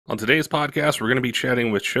On today's podcast, we're going to be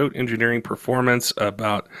chatting with Choate Engineering Performance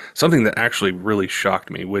about something that actually really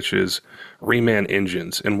shocked me, which is Reman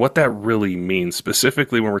engines and what that really means,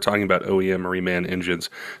 specifically when we're talking about OEM Reman engines.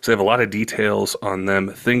 So they have a lot of details on them,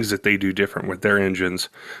 things that they do different with their engines,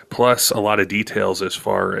 plus a lot of details as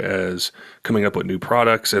far as coming up with new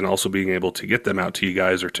products and also being able to get them out to you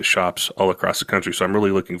guys or to shops all across the country. So I'm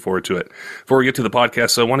really looking forward to it. Before we get to the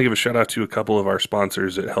podcast, I want to give a shout out to a couple of our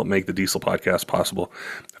sponsors that help make the Diesel Podcast possible.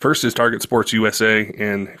 First is Target Sports USA,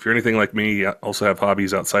 and if you're anything like me, you also have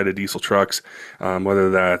hobbies outside of diesel trucks, whether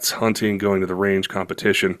that's hunting, going to the range,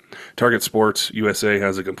 competition. Target Sports USA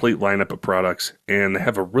has a complete lineup of products, and they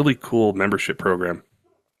have a really cool membership program.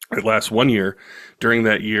 It lasts 1 year. During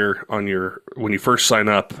that year, when you first sign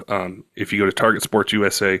up, if you go to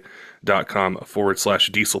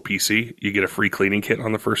targetsportsusa.com/diesel PC, you get a free cleaning kit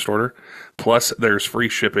on the first order. Plus, there's free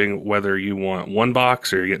shipping whether you want one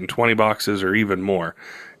box or you're getting 20 boxes or even more.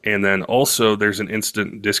 And then also there's an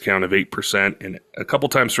instant discount of 8%, and a couple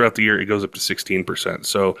times throughout the year it goes up to 16%.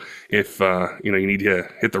 So if you need to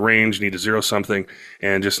hit the range, need to zero something,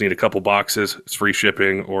 and just need a couple boxes, it's free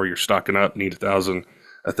shipping. Or you're stocking up, need a thousand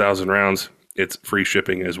rounds, it's free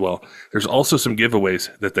shipping as well. There's also some giveaways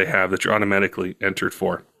that they have that you're automatically entered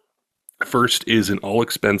for. First is an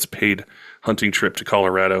all-expense paid hunting trip to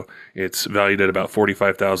Colorado. It's valued at about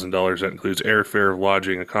 $45,000. That includes airfare,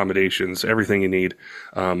 lodging, accommodations, everything you need.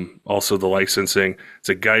 Also the licensing. It's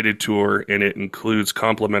a guided tour, and it includes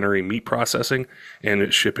complimentary meat processing, and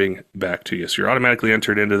it's shipping back to you. So you're automatically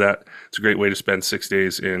entered into that. It's a great way to spend 6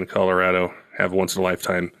 days in Colorado, have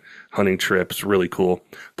once-in-a-lifetime hunting trips, really cool.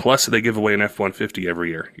 Plus, they give away an F-150 every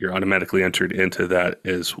year. You're automatically entered into that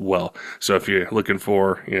as well. So if you're looking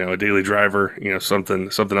for, a daily driver, something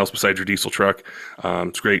else besides your diesel truck,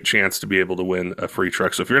 it's a great chance to be able to win a free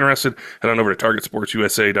truck. So if you're interested, head on over to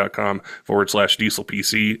targetsportsusa.com/diesel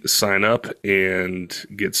PC, sign up and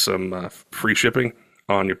get some free shipping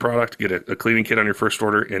on your product, get a cleaning kit on your first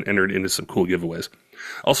order, and enter it into some cool giveaways.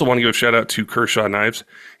 Also want to give a shout out to Kershaw Knives,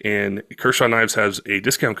 and Kershaw Knives has a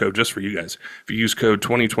discount code just for you guys. If you use code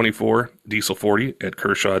 2024 diesel40 at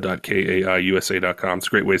kershaw.kaiusa.com, it's a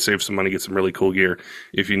great way to save some money, get some really cool gear.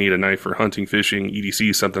 If you need a knife for hunting, fishing,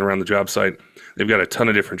 EDC, something around the job site, they've got a ton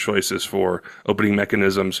of different choices for opening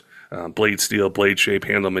mechanisms, blade steel, blade shape,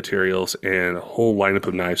 handle materials, and a whole lineup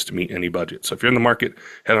of knives to meet any budget. So if you're in the market,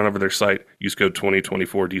 head on over to their site, use code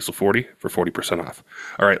 2024 diesel40 for 40% off.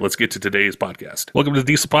 All right, let's get to today's podcast. Welcome to the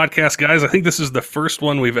Diesel Podcast, guys. I think this is the first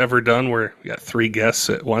one we've ever done where we got three guests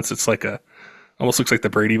at once. It's like almost looks like the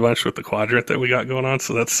Brady Bunch with the quadrant that we got going on.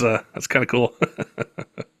 So that's kind of cool.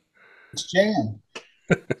 It's Jan.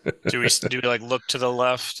 Do we like look to the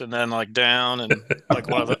left and then like down and like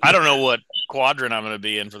one of the? I don't know what quadrant I'm going to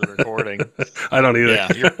be in for the recording. I don't either. Yeah,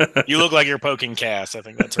 you look like you're poking Cass. I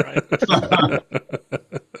think that's right.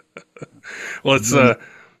 Well, it's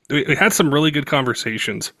we had some really good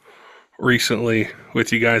conversations recently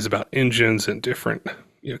with you guys about engines and different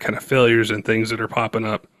kind of failures and things that are popping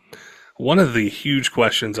up. One of the huge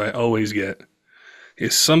questions I always get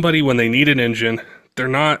is somebody when they need an engine. They're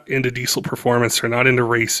not into diesel performance. They're not into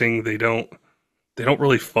racing. They don't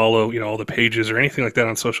really follow, all the pages or anything like that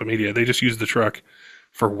on social media. They just use the truck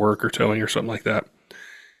for work or towing or something like that.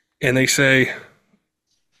 And they say,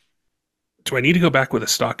 do I need to go back with a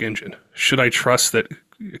stock engine? Should I trust that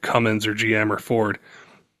Cummins or GM or Ford,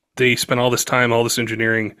 they spend all this time, all this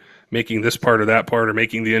engineering, making this part or that part or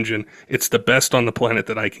making the engine. It's the best on the planet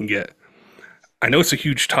that I can get. I know it's a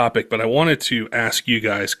huge topic, but I wanted to ask you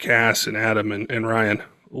guys, Cass and Adam and Ryan,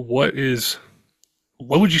 what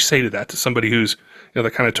would you say to that, to somebody who's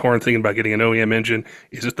they're kind of torn thinking about getting an OEM engine?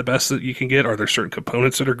 Is it the best that you can get? Are there certain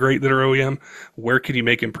components that are great that are OEM? Where can you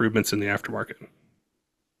make improvements in the aftermarket?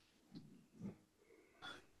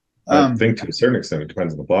 I think to a certain extent it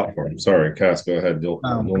depends on the platform. Sorry, Cass, go ahead. You'll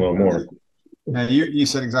know more. Yeah, you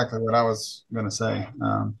said exactly what I was going to say.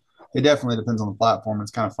 It definitely depends on the platform.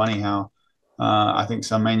 It's kind of funny how I think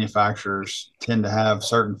some manufacturers tend to have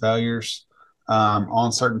certain failures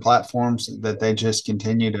on certain platforms that they just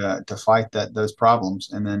continue to fight those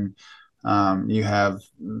problems. And then you have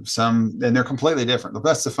some, and they're completely different. But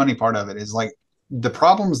that's the funny part of it is like the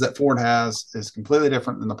problems that Ford has is completely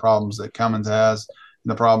different than the problems that Cummins has. And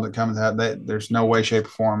the problem that Cummins had, there's no way, shape, or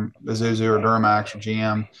form Isuzu or Duramax or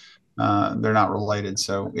GM. They're not related.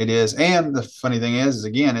 So it is. And the funny thing is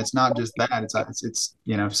again, it's not just that. It's 6.0,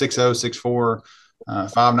 6.4,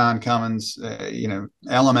 5.9 Cummins,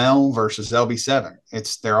 LML versus LB7.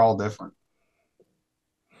 They're all different.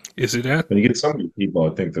 Is it at? When you get some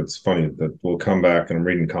people, I think that's funny that will come back, and I'm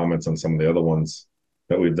reading comments on some of the other ones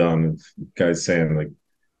that we've done. Guys saying like,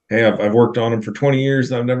 hey, I've worked on them for 20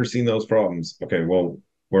 years and I've never seen those problems. Okay, well,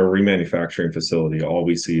 we're a remanufacturing facility. All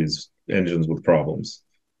we see is engines with problems.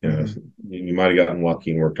 You might have gotten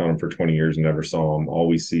lucky and worked on them for 20 years and never saw them. All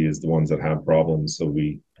we see is the ones that have problems. So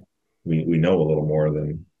we know a little more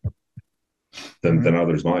than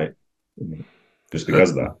others might, just because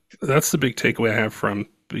of that. That's the big takeaway I have from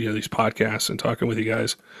these podcasts and talking with you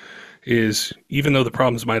guys is even though the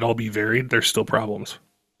problems might all be varied, there's still problems.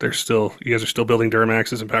 You guys are still building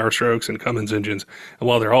Duramaxes and Power Strokes and Cummins engines. And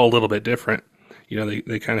while they're all a little bit different,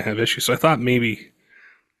 they kind of have issues. So I thought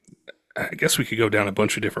I guess we could go down a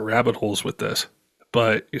bunch of different rabbit holes with this.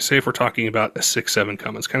 But say if we're talking about a 6.7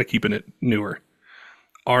 Cummins, kind of keeping it newer,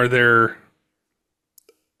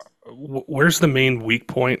 where's the main weak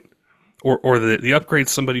point or the upgrades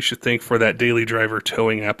somebody should think for that daily driver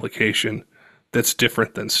towing application that's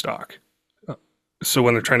different than stock? So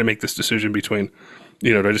when they're trying to make this decision between,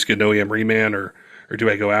 do I just get an OEM Reman or do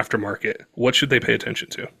I go aftermarket? What should they pay attention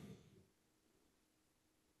to?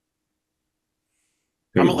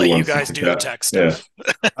 I'm gonna let you guys do the tech stuff.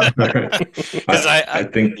 Because I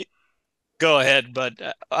think. Go ahead, but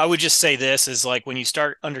I would just say this is like when you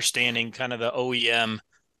start understanding kind of the OEM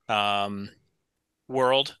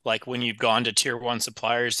world, like when you've gone to tier one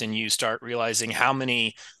suppliers and you start realizing how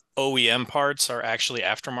many OEM parts are actually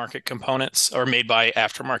aftermarket components or made by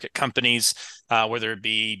aftermarket companies, whether it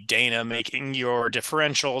be Dana making your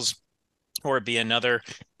differentials or it be another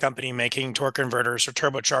company making torque converters or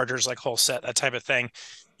turbochargers like Wholeset, that type of thing,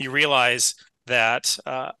 you realize that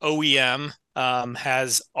OEM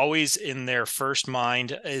has always in their first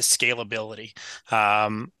mind is scalability.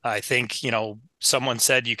 I think, someone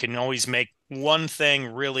said you can always make one thing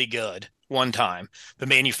really good one time, but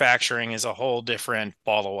manufacturing is a whole different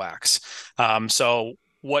ball of wax. So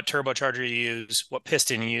what turbocharger you use, what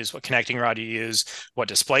piston you use, what connecting rod you use, what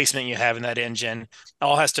displacement you have in that engine,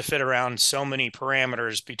 all has to fit around so many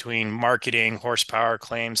parameters between marketing, horsepower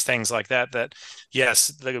claims, things like that, that yes,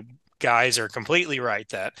 the guys are completely right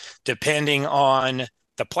that depending on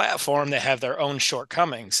the platform, they have their own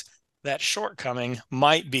shortcomings. That shortcoming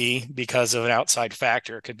might be because of an outside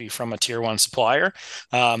factor. It could be from a tier one supplier.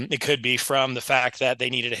 It could be from the fact that they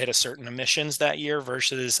needed to hit a certain emissions that year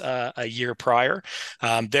versus a year prior.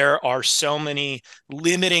 There are so many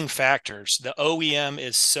limiting factors. The OEM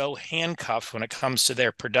is so handcuffed when it comes to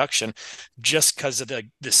their production just because of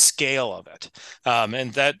the scale of it.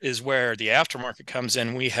 And that is where the aftermarket comes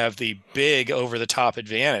in. We have the big over-the-top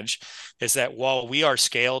advantage is that while we are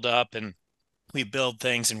scaled up and we build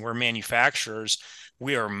things and we're manufacturers,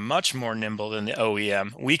 we are much more nimble than the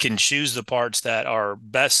OEM. We can choose the parts that are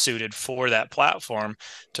best suited for that platform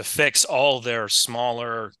to fix all their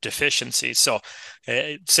smaller deficiencies. So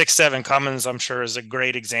 6.7 Cummins, I'm sure, is a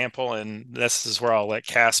great example. And this is where I'll let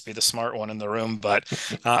Cass be the smart one in the room. But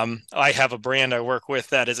I have a brand I work with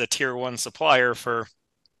that is a tier one supplier for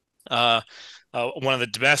one of the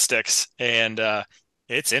domestics. And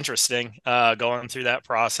it's interesting going through that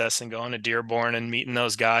process and going to Dearborn and meeting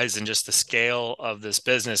those guys and just the scale of this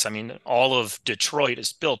business. I mean, all of Detroit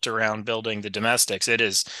is built around building the domestics. It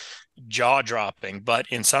is jaw-dropping, but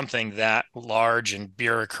in something that large and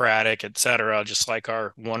bureaucratic, et cetera, just like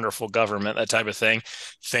our wonderful government, that type of thing,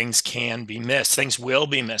 things can be missed. Things will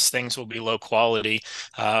be missed. Things will be low quality.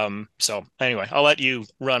 So anyway, I'll let you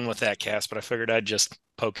run with that, Cass, but I figured I'd just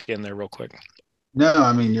poke in there real quick. No,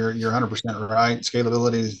 I mean you're 100% right.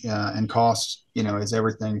 Scalability and cost, is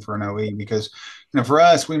everything for an OE because, for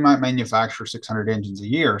us, we might manufacture 600 engines a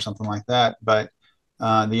year or something like that, but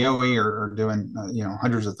the OE are doing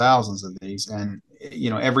hundreds of thousands of these, and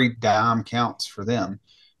every dime counts for them,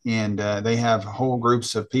 and they have whole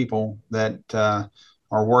groups of people that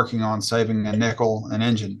are working on saving a nickel an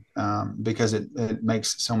engine because it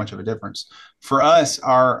makes so much of a difference. For us,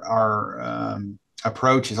 our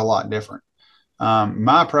approach is a lot different.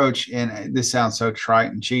 My approach, and this sounds so trite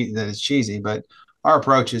and that it's cheesy, but our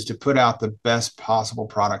approach is to put out the best possible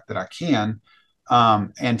product that I can,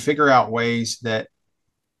 and figure out ways that,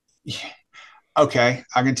 okay,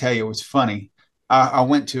 I can tell you it was funny. I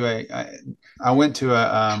went to a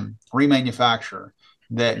remanufacturer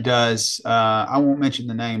that does, I won't mention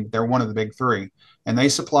the name, but they're one of the big three, and they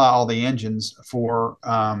supply all the engines for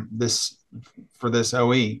this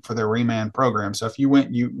OE for their Reman program. So if you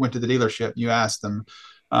went to the dealership, you asked them,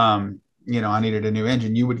 I needed a new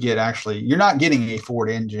engine, you would get you're not getting a Ford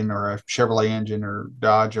engine or a Chevrolet engine or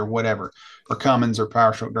Dodge or whatever, or Cummins or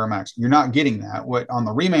PowerStroke Duramax. You're not getting that. What on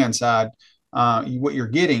the Reman side, what you're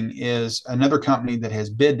getting is another company that has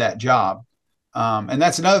bid that job. And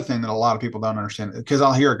that's another thing that a lot of people don't understand, because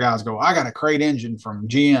I'll hear guys go, I got a crate engine from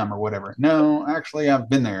GM or whatever. No, actually, I've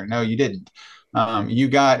been there. No, you didn't. You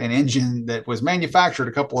got an engine that was manufactured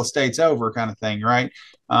a couple of states over, kind of thing, right?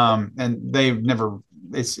 And they've never.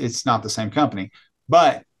 It's not the same company,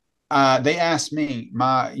 but they asked me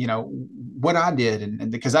what I did,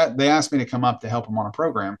 and because they asked me to come up to help them on a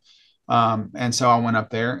program. And so I went up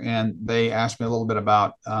there and they asked me a little bit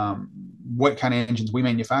about what kind of engines we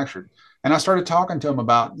manufactured. And I started talking to them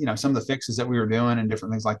about, some of the fixes that we were doing and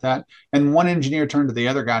different things like that. And one engineer turned to the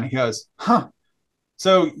other guy and he goes, "Huh,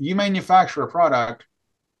 so you manufacture a product,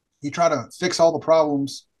 you try to fix all the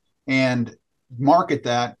problems and market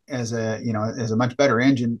that as a much better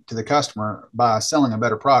engine to the customer by selling a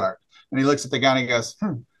better product." And he looks at the guy and he goes,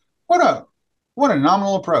 what a what a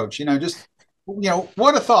nominal approach.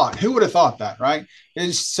 What a thought. Who would have thought that, right?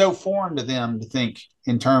 It's so foreign to them to think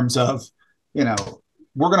in terms of, you know,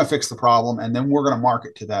 we're going to fix the problem and then we're going to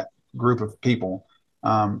market to that group of people.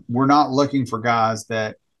 We're not looking for guys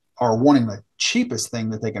that are wanting the cheapest thing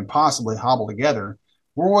that they can possibly hobble together.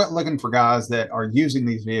 We're looking for guys that are using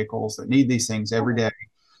these vehicles, that need these things every day,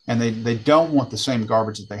 and they don't want the same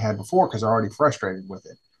garbage that they had before because they're already frustrated with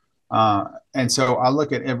it. And so I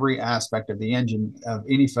look at every aspect of the engine of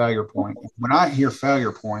any failure point. When I hear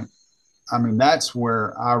failure point, I mean, that's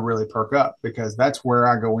where I really perk up because that's where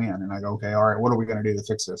I go in and I go, okay, all right, what are we going to do to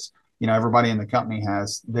fix this? Everybody in the company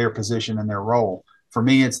has their position and their role. For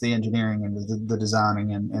me, it's the engineering and the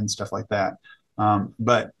designing and stuff like that.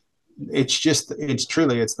 But it's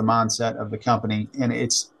the mindset of the company, and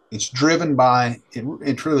it's driven by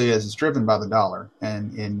it truly is. It's driven by the dollar,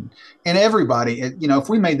 and everybody. If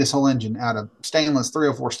we made this whole engine out of stainless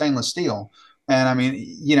 304 stainless steel, and I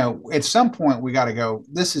mean, at some point we got to go.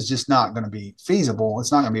 This is just not going to be feasible.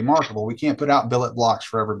 It's not going to be marketable. We can't put out billet blocks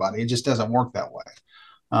for everybody. It just doesn't work that way.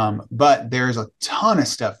 But there's a ton of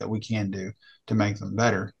stuff that we can do to make them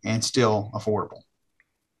better and still affordable.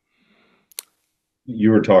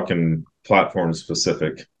 You were talking platform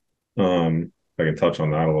specific. I can touch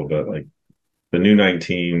on that a little bit. Like the new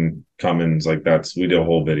 19 Cummins, like we did a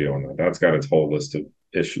whole video on that. That's got its whole list of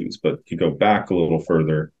issues. But you go back a little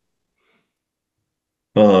further,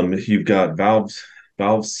 you've got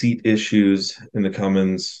valve seat issues in the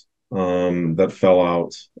Cummins that fell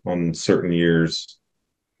out on certain years.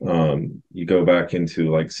 You go back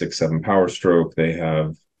into like 6.7 Power Stroke, they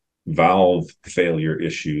have valve failure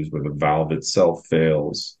issues where the valve itself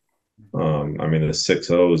fails. I mean, the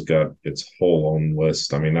 6.0's got its whole own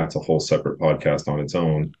list. I mean, that's a whole separate podcast on its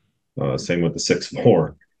own. Same with the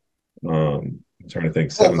 6.4. I'm trying to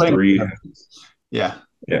think. 7.3. Yeah.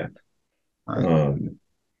 Yeah. Right.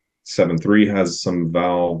 7.3 has some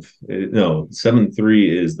valve. No,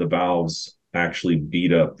 7.3 is the valves actually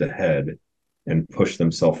beat up the head and push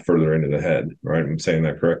themselves further into the head. Right? I'm saying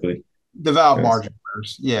that correctly? The valve margin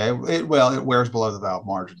wears. Yeah, it wears below the valve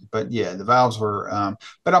margin. But yeah, the valves were.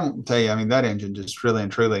 But I'm gonna tell you, I mean, that engine just really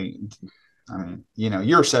and truly. I mean,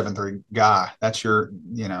 you're a 7.3 guy. That's your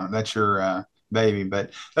baby.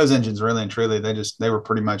 But those engines really and truly, they were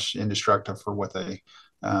pretty much indestructible for what they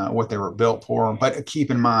were built for. But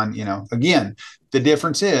keep in mind, again, the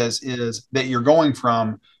difference is that you're going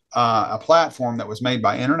from a platform that was made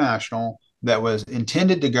by International, that was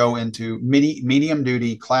intended to go into medium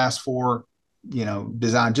duty class 4,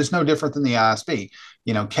 design, just no different than the ISB.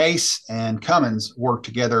 Case and Cummins worked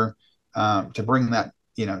together to bring that,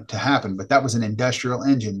 to happen. But that was an industrial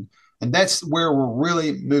engine. And that's where we're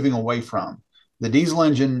really moving away from the diesel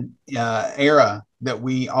engine era that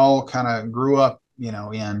we all kind of grew up,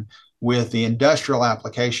 in, with the industrial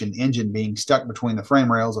application engine being stuck between the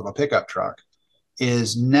frame rails of a pickup truck,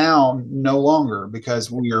 is now no longer,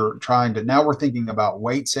 because we're thinking about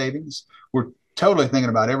weight savings. We're totally thinking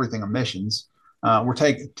about everything emissions. We're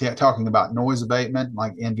talking about noise abatement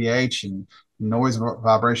like NVH and noise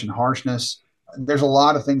vibration harshness. There's a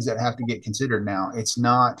lot of things that have to get considered now. It's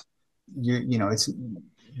not, it's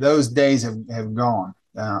those days have gone.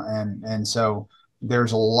 And so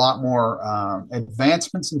there's a lot more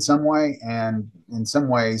advancements in some way, and in some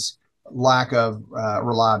ways lack of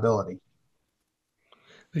reliability.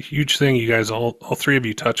 The huge thing you guys, all three of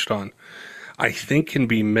you touched on, I think can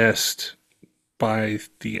be missed by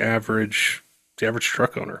the average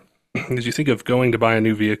truck owner. As you think of going to buy a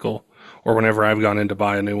new vehicle, or whenever I've gone in to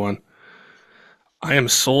buy a new one, I am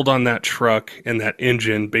sold on that truck and that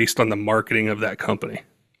engine based on the marketing of that company.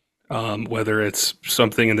 Whether it's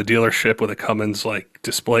something in the dealership with a Cummins like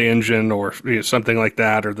display engine, or something like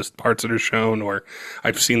that, or the parts that are shown, or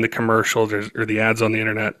I've seen the commercials or the ads on the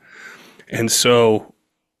internet. And so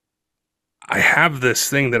I have this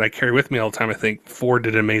thing that I carry with me all the time. I think Ford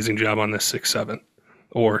did an amazing job on this 6.7,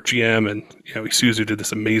 or GM and Isuzu did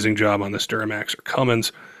this amazing job on this Duramax, or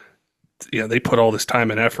Cummins. they put all this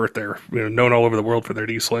time and effort. They're known all over the world for their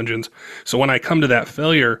diesel engines. So when I come to that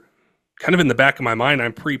failure, kind of in the back of my mind,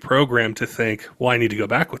 I'm pre-programmed to think, well, I need to go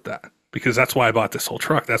back with that because that's why I bought this whole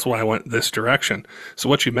truck. That's why I went this direction. So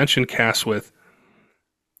what you mentioned, Cass, with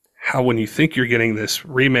how when you think you're getting this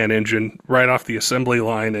Reman engine right off the assembly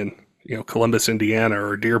line in Columbus, Indiana,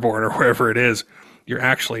 or Dearborn, or wherever it is, you're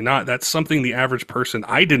actually not. That's something the average person,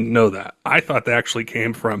 I didn't know that. I thought they actually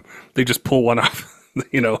came from, they just pull one off,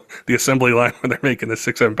 the assembly line when they're making the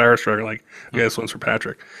 6.7 power stroke, like, okay, this one's for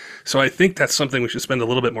Patrick. So I think that's something we should spend a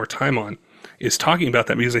little bit more time on, is talking about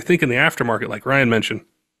that, because I think in the aftermarket, like Ryan mentioned,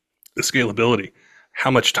 the scalability,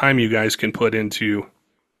 how much time you guys can put into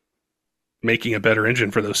making a better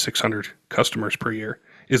engine for those 600 customers per year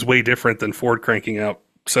is way different than Ford cranking out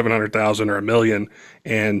 700,000 or $1 million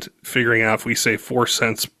and figuring out if we save 4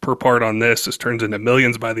 cents per part on this turns into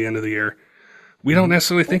millions by the end of the year. We don't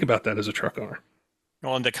necessarily think about that as a truck owner.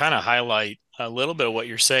 Well, and to kind of highlight a little bit of what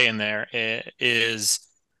you're saying there is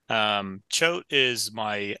Choate is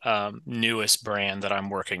my newest brand that I'm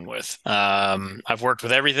working with. I've worked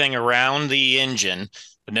with everything around the engine,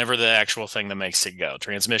 but never the actual thing that makes it go.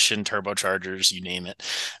 Transmission, turbochargers, you name it,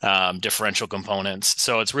 differential components.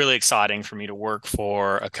 So it's really exciting for me to work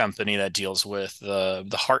for a company that deals with the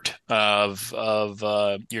heart of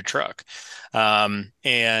your truck.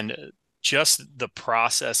 And just the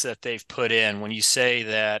process that they've put in when you say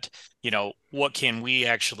that, what can we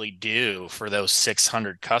actually do for those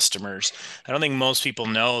 600 customers? I don't think most people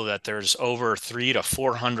know that there's over 300 to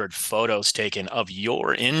 400 photos taken of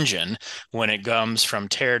your engine when it comes from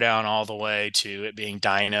teardown all the way to it being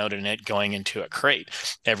dynoed and it going into a crate.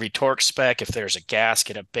 Every torque spec, if there's a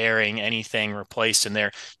gasket, a bearing, anything replaced in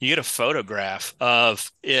there, you get a photograph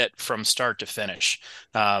of it from start to finish.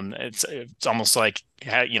 It's almost like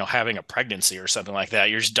having a pregnancy or something like that.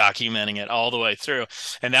 You're just documenting it all the way through.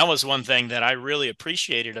 And that was one thing that I really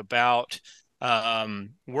appreciated about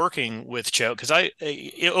working with Choate, because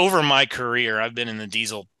over my career, I've been in the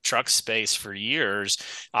diesel truck space for years.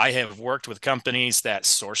 I have worked with companies that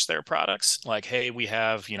source their products, like, hey, we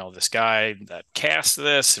have this guy that casts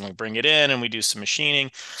this and we bring it in and we do some machining.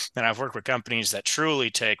 And I've worked with companies that truly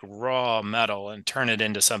take raw metal and turn it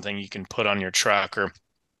into something you can put on your truck, or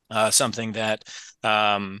something that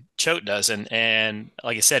Choate does, and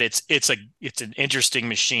like I said, it's an interesting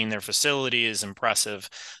machine. Their facility is impressive.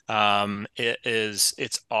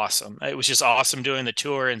 It's awesome. It was just awesome doing the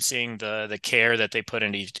tour and seeing the care that they put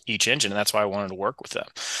into each engine, and that's why I wanted to work with them.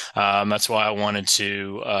 That's why I wanted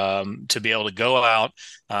to be able to go out,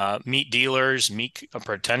 meet dealers, meet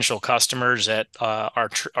potential customers at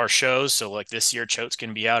our shows. So like this year, Choate's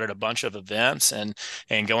going to be out at a bunch of events and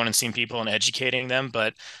going and seeing people and educating them.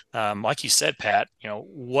 But like you said, Pat,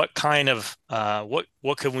 what kind of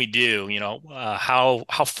what can we do? How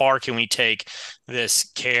far can we take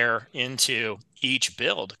this care into each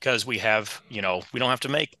build? Because we have, we don't have to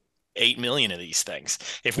make 8 million of these things.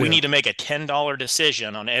 If we need to make a $10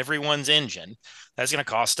 decision on everyone's engine, that's going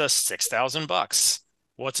to cost us $6,000.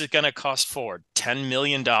 What's it going to cost Ford? $10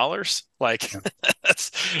 million? Like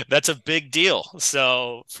that's a big deal.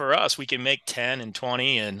 So for us, we can make 10 and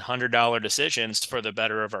 20 and $100 decisions for the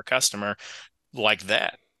better of our customer like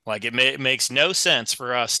that. Like it makes no sense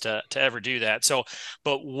for us to ever do that. So,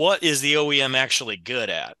 but what is the OEM actually good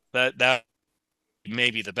at? That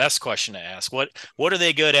may be the best question to ask. What are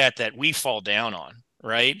they good at that we fall down on,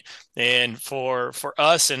 right? And for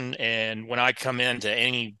us, and when I come into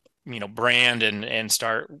any brand and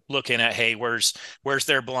start looking at, hey, where's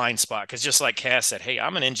their blind spot? Because just like Cass said, hey,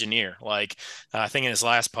 I'm an engineer. Like I think in his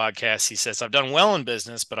last podcast, he says, I've done well in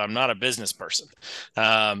business, but I'm not a business person.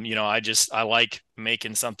 I like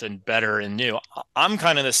making something better and new. I'm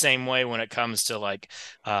kind of the same way when it comes to like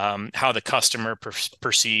how the customer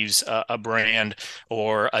perceives a brand,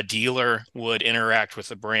 or a dealer would interact with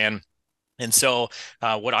the brand. And so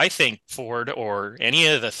what I think Ford or any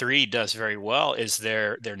of the three does very well is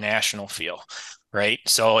their national feel, right?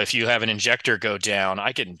 So if you have an injector go down,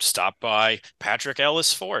 I can stop by Patrick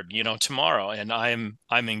Ellis Ford, tomorrow, and I'm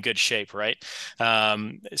in good shape, right?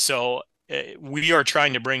 So we are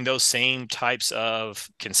trying to bring those same types of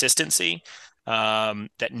consistency,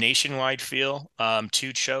 that nationwide feel,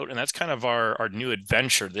 to Choate, and that's kind of our new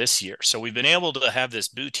adventure this year. So we've been able to have this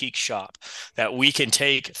boutique shop that we can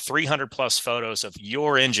take 300 plus photos of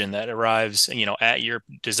your engine that arrives, at your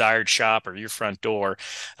desired shop or your front door.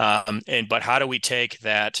 But how do we take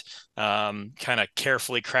that kind of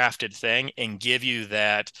carefully crafted thing and give you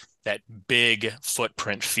that that big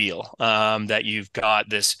footprint feel, that you've got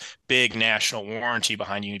this big national warranty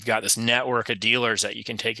behind you. You've got this network of dealers that you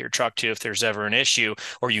can take your truck to if there's ever an issue,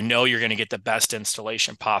 or you're going to get the best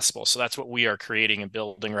installation possible. So that's what we are creating and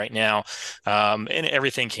building right now. And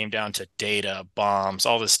everything came down to data, bombs,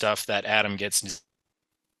 all this stuff that Adam gets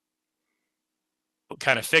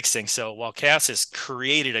kind of fixing. So while Cass has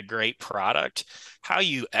created a great product, how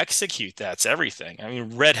you execute that's everything. I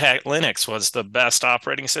mean, Red Hat Linux was the best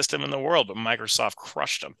operating system in the world, but Microsoft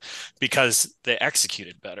crushed them because they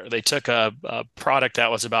executed better. They took a product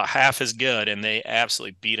that was about half as good and they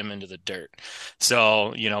absolutely beat them into the dirt.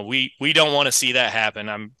 So, we don't want to see that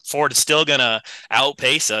happen. Ford is still going to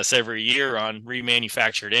outpace us every year on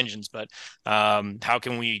remanufactured engines, but how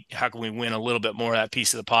can we win a little bit more of that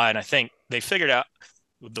piece of the pie? And I think they figured out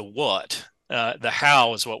the what. The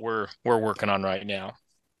how is what we're working on right now.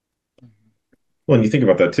 Well, and you think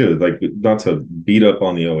about that too, like not to beat up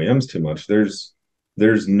on the OEMs too much. There's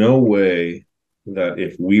no way that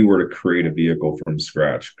if we were to create a vehicle from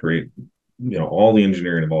scratch, create all the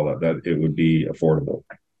engineering of all that it would be affordable.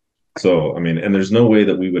 So I mean, and there's no way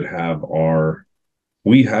that we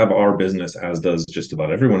have our business, as does just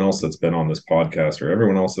about everyone else that's been on this podcast, or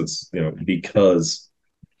everyone else that's because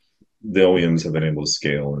the OEMs have been able to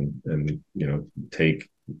scale and take,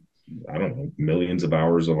 I don't know, millions of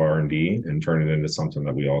hours of R&D and turn it into something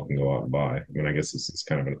that we all can go out and buy. I mean, I guess this is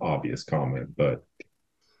kind of an obvious comment, but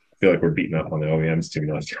I feel like we're beating up on the OEMs too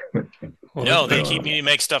much. No, they keep me to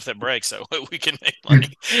make stuff that breaks so we can make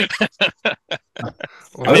money.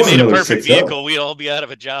 If they made a perfect vehicle, we'd all be out of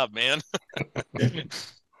a job, man.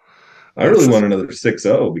 I really want another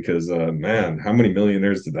 6.0 because, man, how many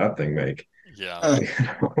millionaires did that thing make? Yeah.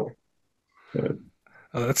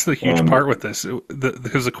 That's the huge part with this.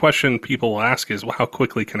 Because the question people will ask is, well, how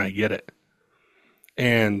quickly can I get it?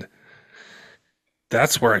 And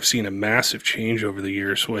that's where I've seen a massive change over the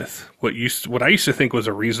years with what I used to think was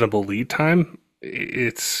a reasonable lead time.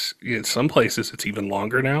 It's in some places it's even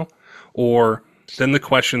longer now. Or then the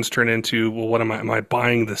questions turn into, well, what am I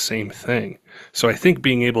buying the same thing? So I think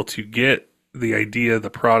being able to get the idea, the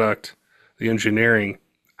product, the engineering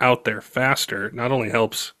out there faster not only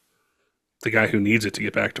helps the guy who needs it to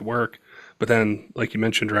get back to work, but then, like you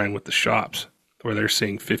mentioned, Ryan, with the shops where they're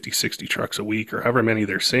seeing 50, 60 trucks a week or however many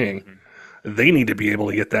they're seeing, they need to be able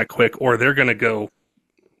to get that quick, or they're going to go,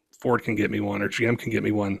 Ford can get me one or GM can get me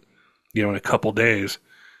one, in a couple days.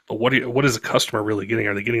 But what is the customer really getting?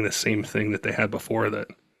 Are they getting the same thing that they had before that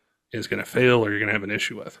is going to fail or you're going to have an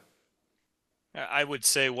issue with? I would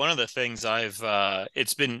say one of the things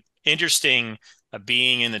it's been interesting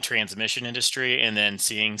being in the transmission industry and then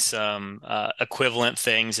seeing some equivalent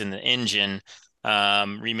things in the engine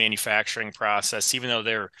remanufacturing process. Even though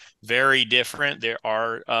they're very different, there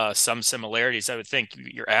are some similarities. I would think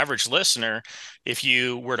your average listener, if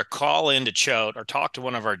you were to call into Choate or talk to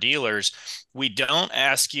one of our dealers, we don't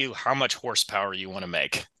ask you how much horsepower you want to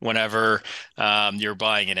make whenever you're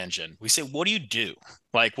buying an engine. We say, what do you do?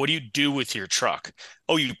 Like, what do you do with your truck?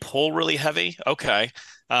 Oh, you pull really heavy? Okay.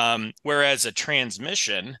 Whereas a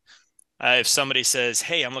transmission, if somebody says,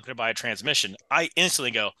 hey, I'm looking to buy a transmission, I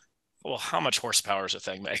instantly go, well, how much horsepower is a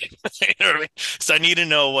thing making? You know what I mean? So I need to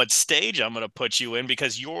know what stage I'm going to put you in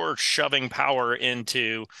because you're shoving power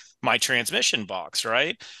into my transmission box,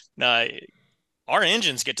 right? Our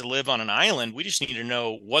engines get to live on an island. We just need to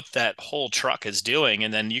know what that whole truck is doing,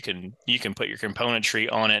 and then you can put your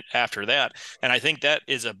componentry on it after that. And I think that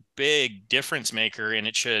is a big difference maker, and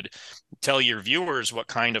it should tell your viewers what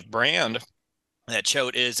kind of brand that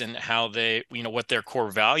Choate is and how they, what their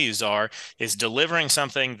core values are, is delivering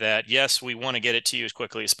something that, yes, we want to get it to you as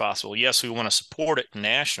quickly as possible. Yes, we want to support it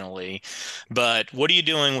nationally, but what are you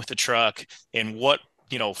doing with the truck and what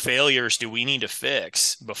failures do we need to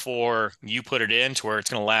fix before you put it in to where it's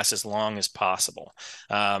going to last as long as possible?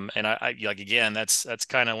 And I like, again, that's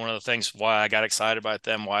kind of one of the things why I got excited about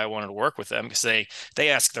them, why I wanted to work with them, because they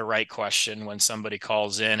ask the right question when somebody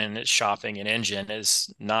calls in and it's shopping an engine.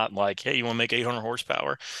 Is not like, hey, you want to make 800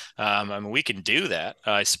 horsepower? I mean, we can do that,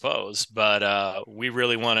 I suppose, but we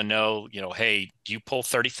really want to know, hey, do you pull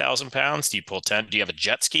 30,000 pounds? Do you pull 10? Do you have a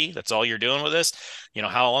jet ski? That's all you're doing with this?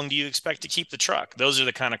 How long do you expect to keep the truck? Those are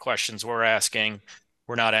the kind of questions we're asking.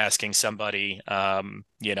 We're not asking somebody, what kind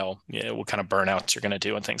of burnouts you're going to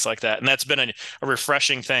do and things like that. And that's been a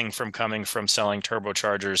refreshing thing from coming from selling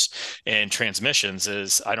turbochargers and transmissions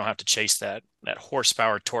is I don't have to chase that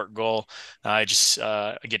horsepower torque goal. I just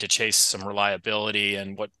get to chase some reliability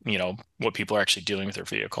and what people are actually doing with their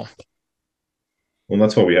vehicle. Well,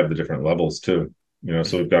 that's why we have the different levels too.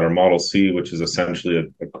 So we've got our Model C, which is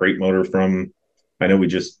essentially a crate motor from, I know we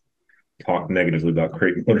just talk negatively about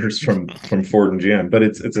crate motors from Ford and GM, but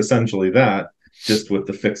it's essentially that, just with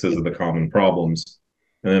the fixes of the common problems.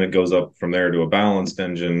 And then it goes up from there to a balanced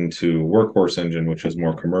engine to workhorse engine, which is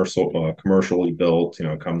more commercially built. You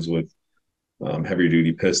know, it comes with heavier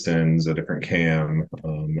duty pistons, a different cam,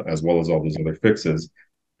 as well as all those other fixes.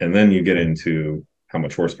 And then you get into how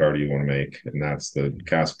much horsepower do you want to make? And that's the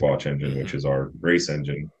gas clutch engine, which is our race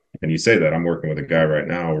engine. And you say that I'm working with a guy right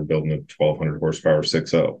now. We're building a 1200 horsepower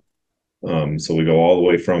 6.0. So we go all the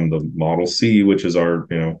way from the Model C, which is our,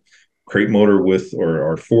 crate motor with, or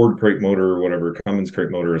our Ford crate motor, or whatever, Cummins crate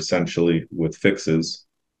motor, essentially with fixes,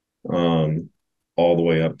 all the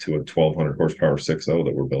way up to a 1200 horsepower 6.0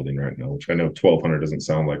 that we're building right now, which I know 1200 doesn't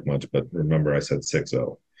sound like much, but remember I said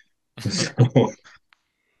 6.0. So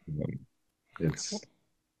it's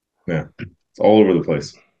all over the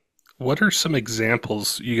place. What are some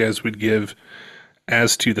examples you guys would give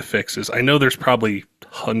as to the fixes? I know there's probably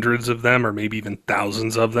hundreds of them, or maybe even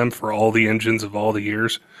thousands of them for all the engines of all the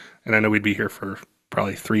years. And I know we'd be here for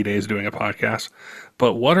probably 3 days doing a podcast.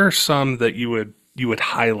 But what are some that you would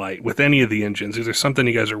highlight with any of the engines? Is there something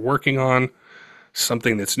you guys are working on,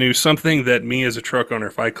 something that's new, something that me as a truck owner,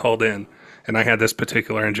 if I called in and I had this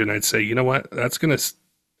particular engine, I'd say, you know what, I'm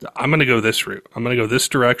going to go this route. I'm going to go this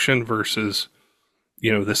direction versus,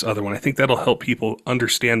 this other one. I think that'll help people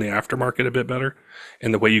understand the aftermarket a bit better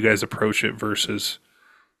and the way you guys approach it versus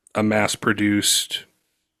a mass-produced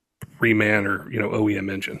Reman or,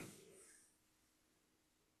 OEM engine.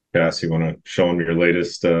 Cass, you want to show them your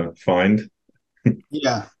latest find?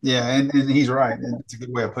 Yeah, and he's right. It's a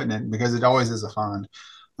good way of putting it, because it always is a find.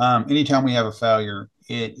 Anytime we have a failure,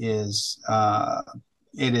 it is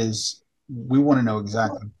we want to know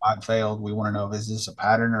exactly why it failed. We want to know, is this a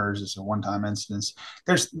pattern or is this a one-time instance?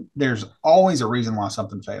 There's always a reason why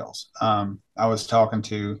something fails. I was talking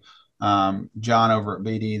to John over at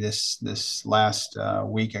BD this last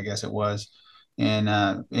week, I guess it was.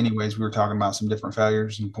 And anyways, we were talking about some different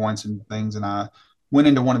failures and points and things, and I went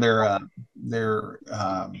into one of their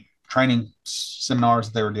training seminars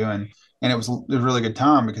that they were doing, and it was a really good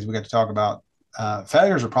time because we got to talk about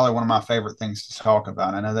failures. Are probably one of my favorite things to talk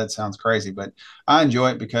about. I know that sounds crazy, but I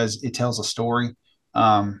enjoy it because it tells a story.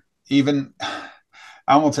 Even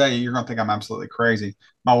I will tell you, you're going to think I'm absolutely crazy.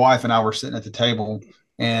 My wife and I were sitting at the table,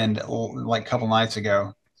 and like a couple nights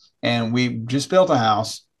ago, and we just built a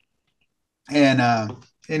house. And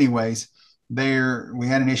anyways, there we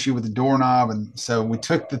had an issue with the doorknob, and so we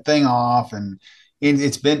took the thing off, and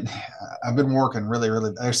I've been working really.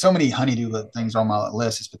 There's so many honeydew things on my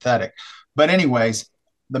list, it's pathetic. But anyways,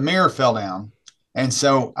 the mirror fell down, and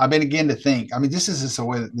so I've been again to think. I mean, this is just the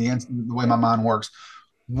way my mind works.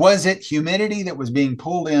 Was it humidity that was being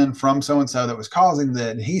pulled in from so and so that was causing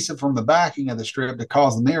the adhesive from the backing of the strip to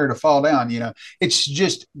cause the mirror to fall down? It's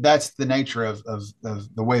just that's the nature of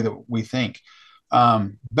the way that we think.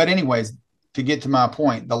 But anyways, to get to my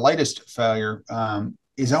point, the latest failure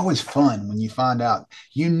is always fun when you find out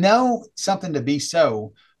something to be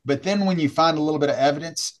so, but then when you find a little bit of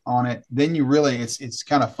evidence on it, then it's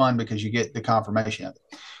kind of fun because you get the confirmation of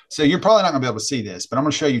it. So you're probably not going to be able to see this, but I'm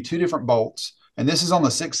going to show you two different bolts. And this is on the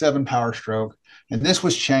 6.7 Power Stroke. And this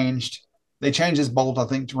was changed. They changed this bolt, I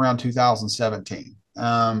think, to around 2017.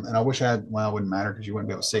 And I wish it wouldn't matter because you wouldn't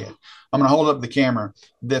be able to see it. I'm going to hold up the camera.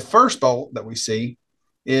 The first bolt that we see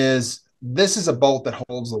this is a bolt that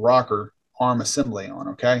holds the rocker arm assembly on,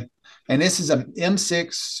 okay? And this is an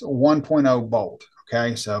M6 1.0 bolt,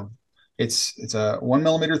 okay? So it's a 1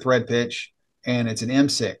 millimeter thread pitch, and it's an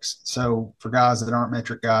M6. So for guys that aren't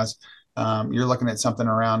metric guys, you're looking at something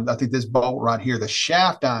around, I think this bolt right here, the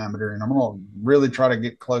shaft diameter, and I'm going to really try to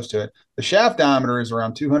get close to it. The shaft diameter is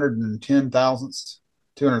around 210 thousandths,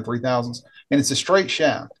 203 thousandths, and it's a straight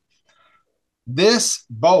shaft. This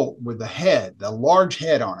bolt with the large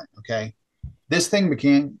head on it, okay, this thing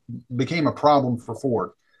became a problem for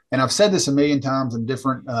Ford. And I've said this a million times in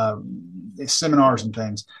different seminars and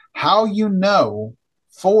things. How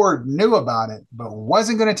Ford knew about it, but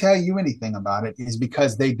wasn't going to tell you anything about it is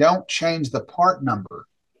because they don't change the part number.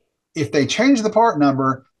 If they change the part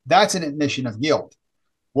number, that's an admission of guilt.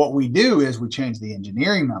 What we do is we change the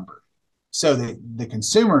engineering number so that the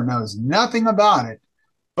consumer knows nothing about it,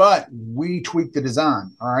 but we tweak the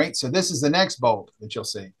design. All right. So this is the next bolt that you'll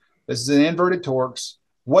see. This is an inverted Torx.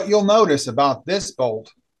 What you'll notice about this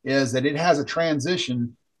bolt is that it has a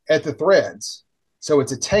transition at the threads. So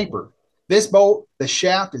it's a taper. This bolt, the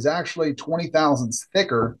shaft is actually 20 thousandths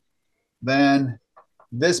thicker than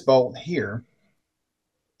this bolt here.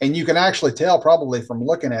 And you can actually tell probably from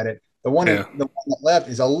looking at it, the one that left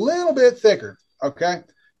is a little bit thicker. Okay.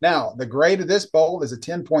 Now, the grade of this bolt is a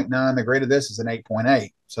 10.9. The grade of this is an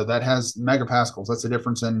 8.8. So that has megapascals. That's the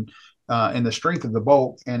difference in the strength of the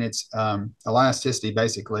bolt and its elasticity,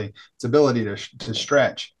 basically, its ability to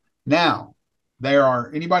stretch. Now,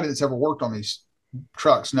 anybody that's ever worked on these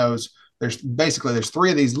trucks knows there's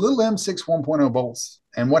three of these little M6 1.0 bolts.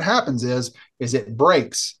 And what happens is it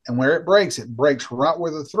breaks. And where it breaks right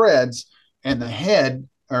where the threads and the head,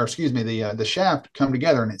 or excuse me, the shaft come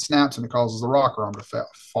together, and it snaps and it causes the rocker arm to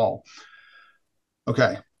fall.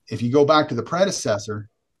 Okay. If you go back to the predecessor,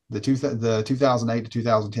 the 2008 to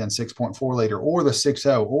 2010 6.4 liter, or the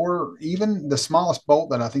 6.0, or even the smallest bolt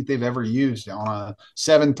that I think they've ever used on a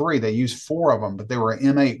 7.3, they used 4 of them, but they were an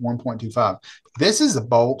M8 1.25. This is a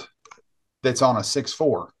bolt that's on a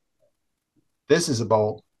 6.4. This is a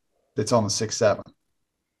bolt that's on the 6.7.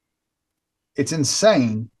 It's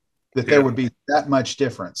insane that there would be that much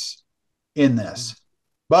difference in this,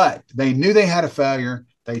 but they knew they had a failure.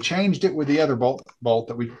 They changed it with the other bolt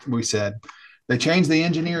that we said. They changed the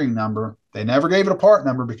engineering number. They never gave it a part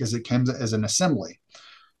number because it came as an assembly.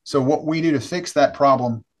 So what we do to fix that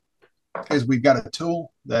problem is we've got a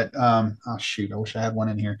tool that, I wish I had one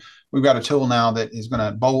in here. We've got a tool now that is going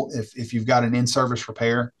to bolt. If you've got an in-service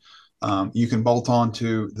repair, you can bolt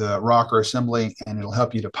onto the rocker assembly, and it'll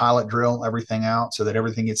help you to pilot drill everything out so that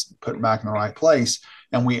everything gets put back in the right place.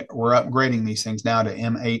 And we're upgrading these things now to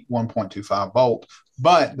M8 1.25 bolt.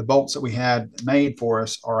 But the bolts that we had made for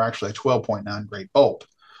us are actually a 12.9 grade bolt.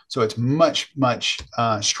 So it's much, much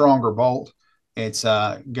stronger bolt. It's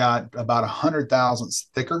got about 100 thousandths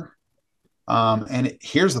thicker. And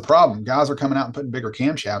here's the problem. Guys are coming out and putting bigger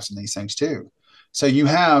camshafts in these things too. So you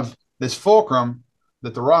have this fulcrum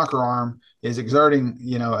that the rocker arm is exerting,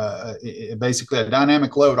 basically a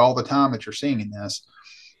dynamic load all the time that you're seeing in this.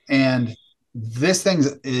 And this thing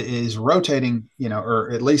is rotating, or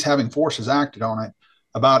at least having forces acted on it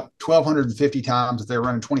about 1,250 times if they're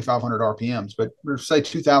running 2,500 RPMs, but say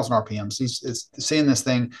 2,000 RPMs. It's seeing this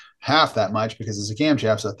thing half that much because it's a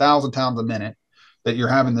camshaft, so 1,000 times a minute that you're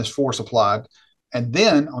having this force applied. And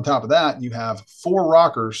then on top of that, you have 4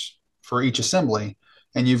 rockers for each assembly,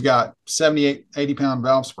 and you've got 78, 80-pound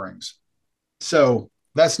valve springs. So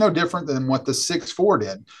that's no different than what the 6.4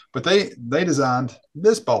 did, but they designed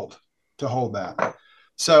this bolt to hold that.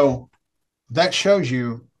 So that shows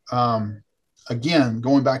you, again,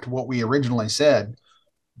 going back to what we originally said,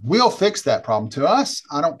 we'll fix that problem. To us,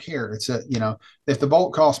 I don't care. It's if the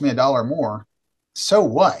bolt costs me $1 more, so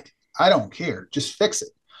what? I don't care. Just fix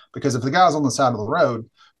it. Because if the guy's on the side of the road,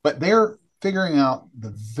 but they're figuring out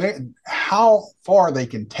how far they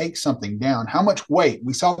can take something down, how much weight.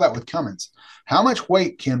 We saw that with Cummins. How much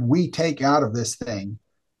weight can we take out of this thing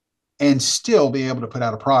and still be able to put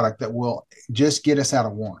out a product that will just get us out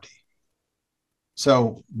of warranty?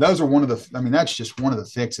 So those are that's just one of the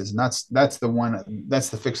fixes. And that's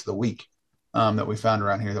the fix of the week that we found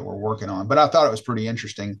around here that we're working on. But I thought it was pretty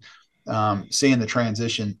interesting seeing the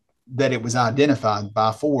transition that it was identified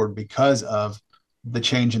by Ford because of the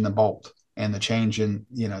change in the bolt and the change in,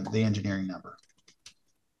 the engineering number.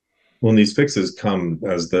 When these fixes come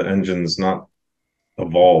as the engines not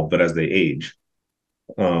evolve, but as they age.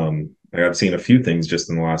 I've seen a few things just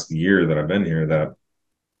in the last year that I've been here that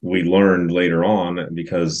we learned later on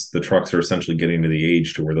because the trucks are essentially getting to the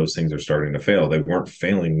age to where those things are starting to fail. They weren't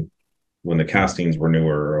failing when the castings were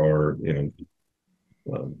newer, or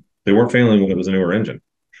they weren't failing when it was a newer engine.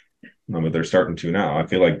 But they're starting to now. I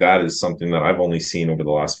feel like that is something that I've only seen over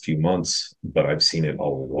the last few months, but I've seen it a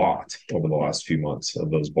lot over the last few months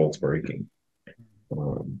of those bolts breaking. I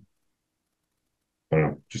don't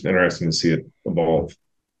know, just interesting to see it evolve.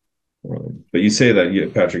 But you say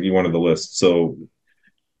that, Patrick, you wanted the list. So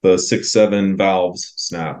the 6.7 valves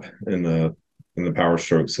snap in the Power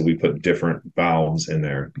Stroke, so we put different valves in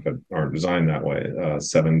there that aren't designed that way.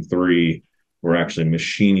 7.3, we're actually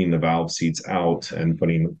machining the valve seats out and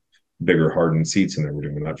putting bigger hardened seats in there. We're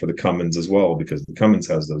doing that for the Cummins as well because the Cummins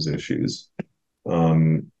has those issues.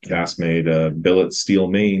 Cast made billet steel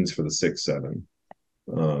mains for the 6.7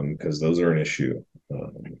 because those are an issue.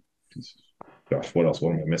 Gosh, what else?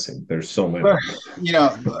 What am I missing? There's so many.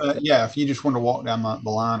 If you just want to walk down the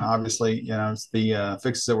line, obviously, it's the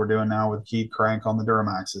fixes that we're doing now with keyed crank on the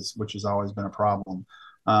Duramaxes, which has always been a problem.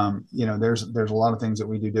 There's a lot of things that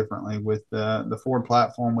we do differently with the Ford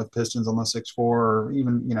platform with pistons on the 6.4, or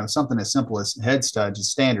even, something as simple as head studs is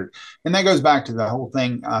standard. And that goes back to the whole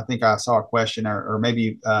thing. I think I saw a question, or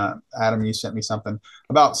maybe Adam, you sent me something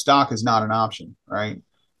about stock is not an option, right?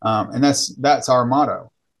 And that's our motto.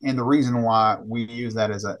 And the reason why we use that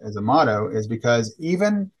as a motto is because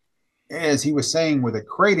even as he was saying with a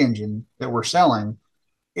crate engine that we're selling,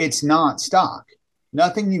 it's not stock.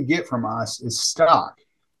 Nothing you get from us is stock.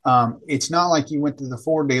 It's not like you went to the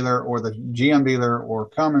Ford dealer or the GM dealer or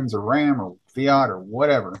Cummins or Ram or Fiat or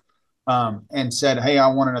whatever, and said, "Hey, I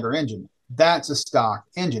want another engine." That's a stock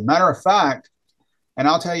engine. Matter of fact, and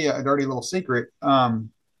I'll tell you a dirty little secret.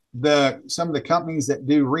 Some of the companies that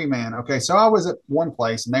do reman. Okay, so I was at one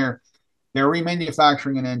place and they're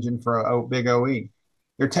remanufacturing an engine for a big OE.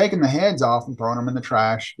 They're taking the heads off and throwing them in the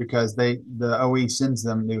trash because the OE sends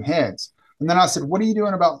them new heads. And then I said, "What are you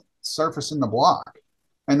doing about surfacing the block?"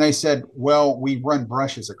 And they said, "Well, we run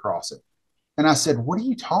brushes across it." And I said, "What are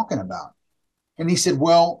you talking about?" And he said,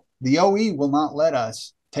 "Well, the OE will not let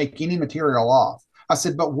us take any material off." I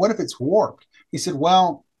said, "But what if it's warped?" He said,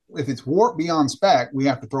 "Well, if it's warped beyond spec, we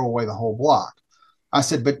have to throw away the whole block." I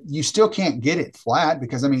said, "But you still can't get it flat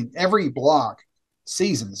because, I mean, every block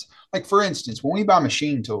seasons. Like, for instance, when we buy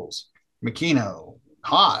machine tools, Makino,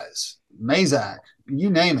 Haas, Mazak, you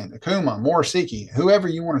name it, Akuma, Morisiki, whoever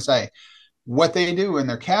you want to say, what they do in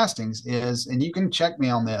their castings is, and you can check me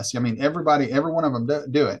on this. I mean, every one of them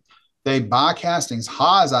do it. They buy castings.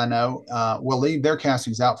 Haas, I know, will leave their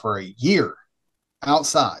castings out for a year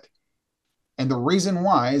outside. And the reason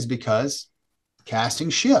why is because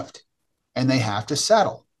castings shift and they have to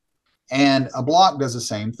settle. And a block does the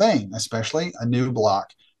same thing, especially a new block.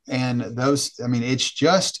 And those, I mean, it's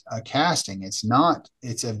just a casting. It's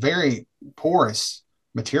a very porous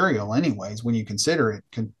material, anyways, when you consider it,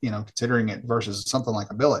 considering it versus something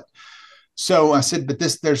like a billet. So I said, but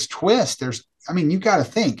there's twist. I mean, you got to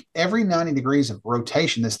think every 90 degrees of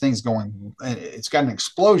rotation, this thing's going, it's got an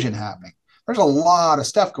explosion happening. There's a lot of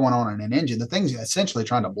stuff going on in an engine. The thing's essentially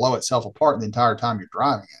trying to blow itself apart the entire time you're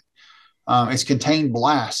driving it. It's contained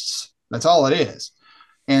blasts. That's all it is.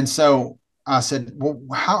 And so I said, well,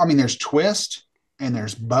 how? I mean, there's twist and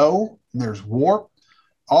there's bow and there's warp.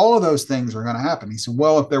 All of those things are going to happen. He said,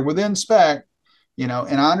 well, if they're within spec, and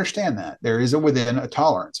I understand that there is within a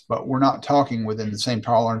tolerance, but we're not talking within the same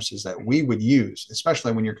tolerances that we would use,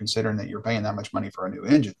 especially when you're considering that you're paying that much money for a new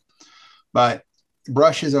engine. But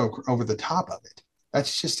brushes over the top of it.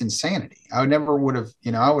 That's just insanity. I would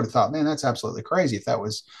have thought, man, that's absolutely crazy if that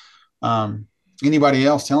was anybody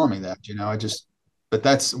else telling me that,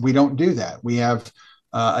 but we don't do that. We have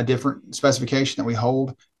a different specification that we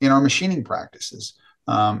hold in our machining practices.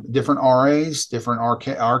 Different RAs, different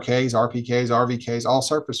RKs, RPKs, RVKs, all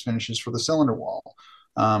surface finishes for the cylinder wall.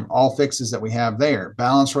 All fixes that we have there,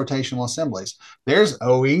 balanced rotational assemblies. There's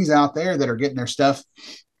OEs out there that are getting their stuff.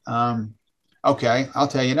 Okay, I'll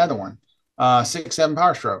tell you another one. 6.7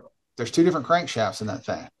 power stroke. There's 2 different crankshafts in that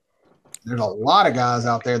thing. There's a lot of guys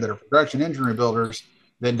out there that are production engine rebuilders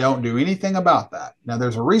that don't do anything about that. Now,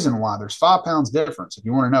 there's a reason why. There's 5 pounds difference. If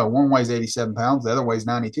you want to know, one weighs 87 pounds, the other weighs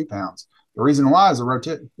 92 pounds. The reason why is the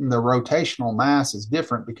rotational mass is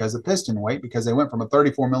different because of piston weight, because they went from a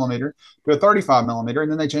 34 millimeter to a 35 millimeter,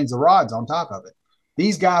 and then they changed the rods on top of it.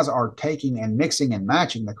 These guys are taking and mixing and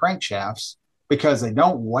matching the crankshafts because they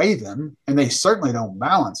don't weigh them, and they certainly don't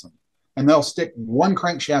balance them. And they'll stick one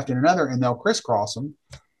crankshaft in another, and they'll crisscross them.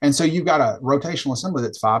 And so you've got a rotational assembly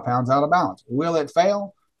that's 5 pounds out of balance. Will it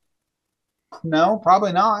fail? No,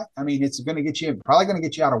 probably not. I mean, it's probably going to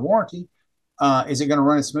get you out of warranty. Is it going to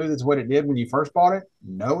run as smooth as what it did when you first bought it?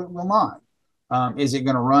 No, it will not. Is it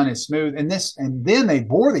going to run as smooth? And then they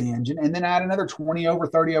bore the engine and then add another 20 over,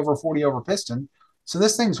 30 over, 40 over piston. So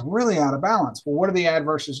this thing's really out of balance. Well, what are the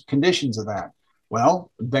adverse conditions of that?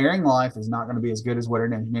 Well, bearing life is not going to be as good as what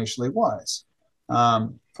it initially was.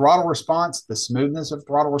 Throttle response, the smoothness of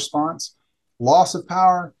throttle response, loss of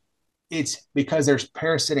power, it's because there's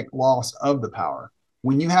parasitic loss of the power.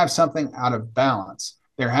 When you have something out of balance,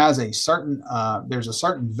 there's a certain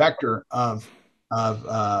vector of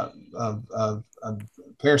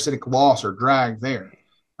parasitic loss or drag there,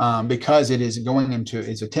 because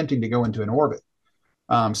it's attempting to go into an orbit.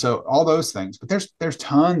 So all those things, but there's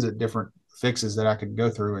tons of different fixes that I could go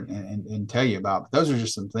through and tell you about. But those are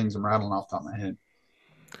just some things I'm rattling off the top of my head.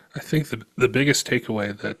 I think the biggest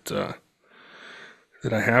takeaway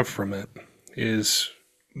that I have from it is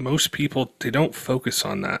most people, they don't focus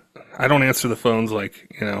on that. I don't answer the phones like,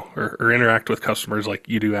 or interact with customers like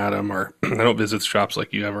you do, Adam, or I don't visit shops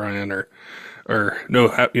like you have, Ryan, or know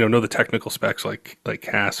the technical specs like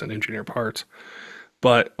Cass and Engineer Parts.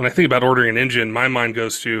 But when I think about ordering an engine, my mind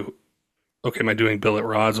goes to, okay, am I doing billet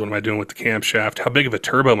rods? What am I doing with the camshaft? How big of a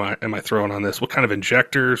turbo am I throwing on this? What kind of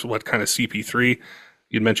injectors? What kind of CP3?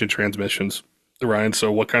 You'd mentioned transmissions, Ryan.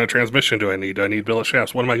 So what kind of transmission do I need? Do I need billet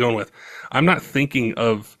shafts? What am I going with? I'm not thinking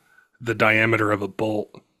of the diameter of a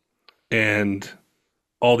bolt and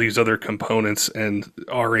all these other components and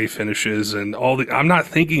RA finishes and I'm not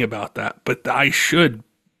thinking about that, but I should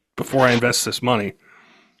before I invest this money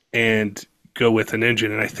and go with an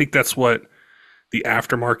engine. And I think that's what the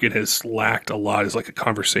aftermarket has lacked a lot, is like a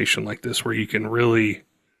conversation like this where you can really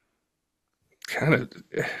kind of,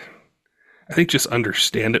 I think, just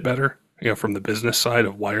understand it better, from the business side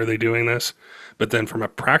of why are they doing this. But then from a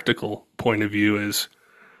practical point of view is,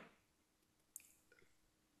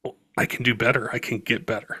 I can do better. I can get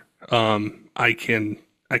better. I can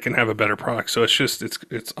have a better product. So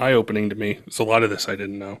it's eye opening to me. It's a lot of this I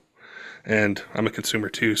didn't know, and I'm a consumer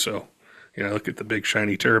too. So, I look at the big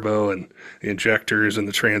shiny turbo and the injectors and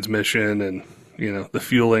the transmission and the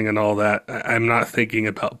fueling and all that. I'm not thinking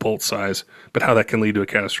about bolt size, but how that can lead to a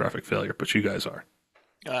catastrophic failure. But you guys are.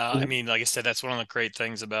 I mean, like I said, that's one of the great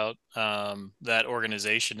things about that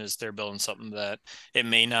organization is they're building something that it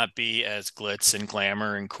may not be as glitz and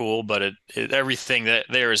glamour and cool, but everything that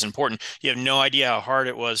there is important. You have no idea how hard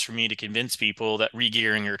it was for me to convince people that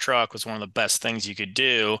regearing your truck was one of the best things you could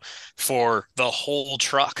do for the whole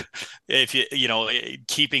truck. If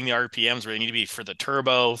keeping the RPMs where they need to be for the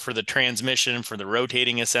turbo, for the transmission, for the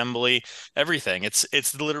rotating assembly, everything.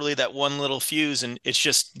 It's literally that one little fuse, and it's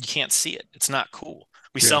just you can't see it. It's not cool.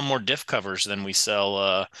 We sell more diff covers than we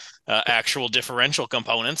sell actual differential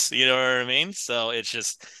components. You know what I mean? So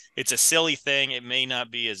it's a silly thing. It may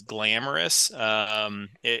not be as glamorous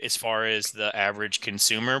as far as the average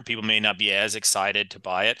consumer. People may not be as excited to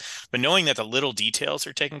buy it, but knowing that the little details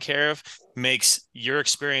are taken care of makes your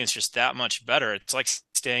experience just that much better. It's like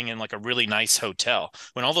staying in like a really nice hotel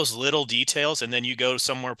when all those little details, and then you go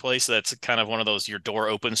somewhere place that's kind of one of those your door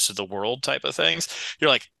opens to the world type of things. You're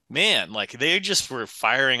like, man, like they just were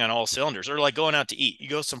firing on all cylinders. Or like going out to eat, you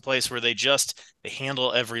go someplace where they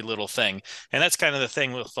handle every little thing. And that's kind of the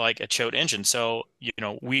thing with like a Choate engine. So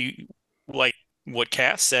we, like what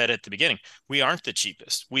Cass said at the beginning, we aren't the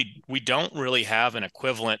cheapest. We don't really have an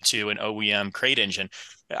equivalent to an OEM crate engine.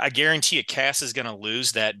 I guarantee you Cass is going to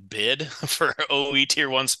lose that bid for OE tier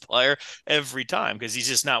 1 supplier every time because he's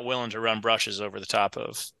just not willing to run brushes over the top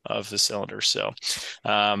of the cylinder. So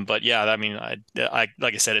but yeah, I mean, I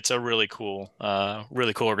like I said, it's a really cool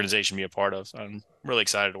organization to be a part of. I'm really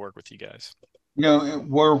excited to work with you guys.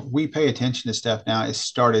 Where we pay attention to stuff now is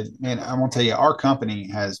started, and I won't tell you, our company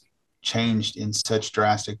has changed in such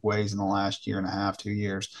drastic ways in the last year and a half, 2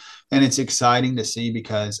 years. And it's exciting to see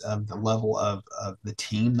because of the level of the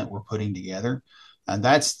team that we're putting together. And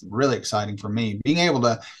that's really exciting for me. Being able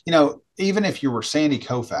to, even if you were Sandy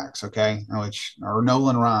Koufax, okay, or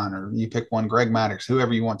Nolan Ryan, or you pick one, Greg Maddox,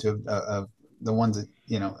 whoever you want to, of the ones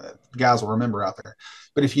that, guys will remember out there.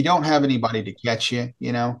 But if you don't have anybody to catch you,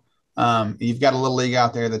 you've got a little league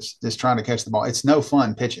out there that's just trying to catch the ball. It's no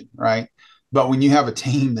fun pitching, right? But when you have a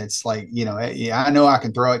team that's like, I know I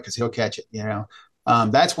can throw it because he'll catch it,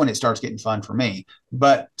 that's when it starts getting fun for me.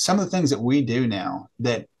 But some of the things that we do now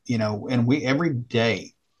that, and we every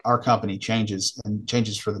day our company changes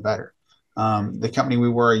for the better. The company we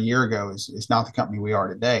were a year ago is not the company we are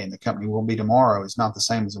today, and the company we'll be tomorrow is not the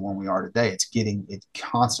same as the one we are today. It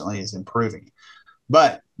constantly is improving.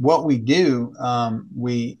 But what we do,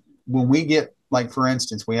 when we get, like, for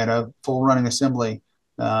instance, we had a full running assembly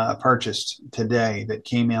purchased today that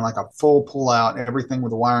came in like a full pull out, everything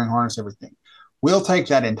with the wiring harness, everything. We'll take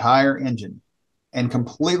that entire engine and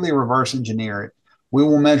completely reverse engineer it. We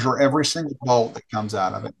will measure every single bolt that comes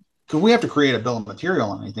out of it because we have to create a bill of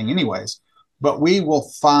material on anything anyways. But we will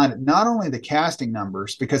find not only the casting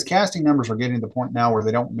numbers, because casting numbers are getting to the point now where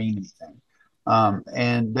they don't mean anything.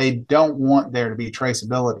 And they don't want there to be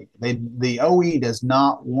traceability. The OE does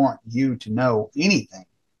not want you to know anything.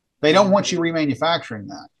 They don't want you remanufacturing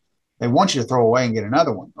that. They want you to throw away and get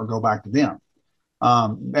another one or go back to them.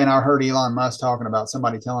 And I heard Elon Musk talking about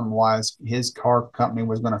somebody telling him why his car company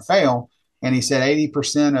was going to fail. And he said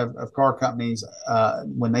 80% of car companies,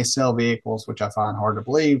 when they sell vehicles, which I find hard to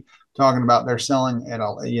believe, talking about they're selling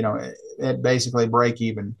at basically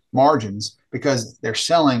break-even margins because they're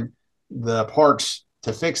selling the parts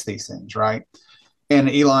to fix these things, right? And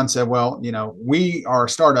Elon said, well, we are a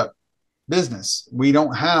startup business. We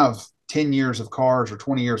don't have 10 years of cars or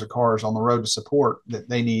 20 years of cars on the road to support that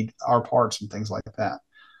they need our parts and things like that.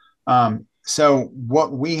 So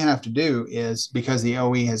what we have to do is, because the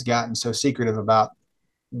OE has gotten so secretive about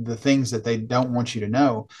the things that they don't want you to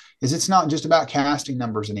know, is it's not just about casting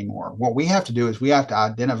numbers anymore. What we have to do is we have to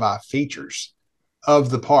identify features of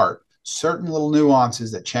the part, certain little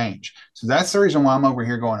nuances that change. So that's the reason why I'm over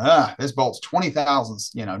here going, this bolt's 20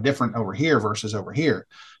 thousandths, different over here versus over here.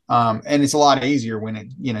 And it's a lot easier when it,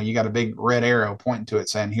 you got a big red arrow pointing to it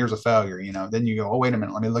saying, here's a failure, then you go, oh, wait a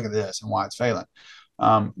minute, let me look at this and why it's failing.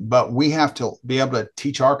 But we have to be able to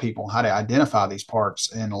teach our people how to identify these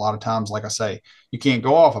parts. And a lot of times, like I say, you can't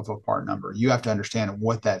go off of a part number. You have to understand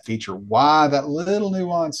what that feature, why that little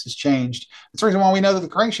nuance has changed. That's the reason why we know that the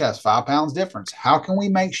crankshaft's 5 pounds difference. How can we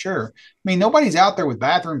make sure? I mean, nobody's out there with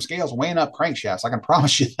bathroom scales weighing up crankshafts. I can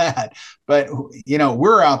promise you that. But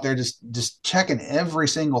we're out there just checking every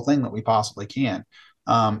single thing that we possibly can.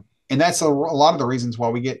 And that's a lot of the reasons why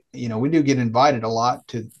we get, we do get invited a lot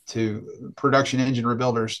to production engine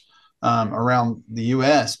rebuilders around the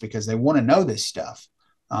U.S. because they want to know this stuff.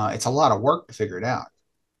 It's a lot of work to figure it out.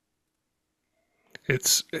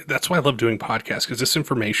 That's why I love doing podcasts, because this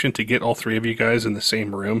information, to get all three of you guys in the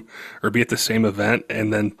same room or be at the same event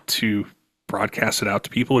and then to broadcast it out to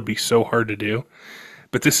people would be so hard to do.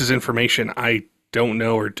 But this is information I don't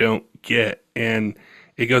know or don't get, and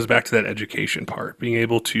it goes back to that education part, being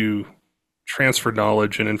able to transfer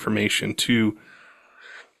knowledge and information to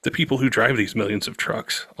the people who drive these millions of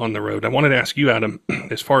trucks on the road. I wanted to ask you, Adam,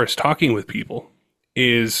 as far as talking with people,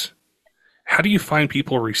 is how do you find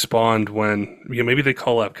people respond when, maybe they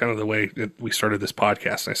call up kind of the way that we started this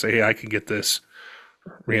podcast and I say, hey, I can get this,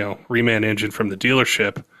 Reman engine from the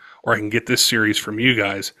dealership, or I can get this series from you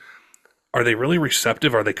guys. Are they really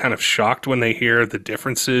receptive? Are they kind of shocked when they hear the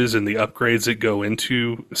differences and the upgrades that go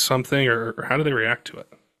into something, or how do they react to it?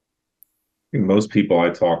 I think most people I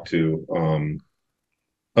talk to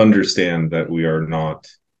understand that we are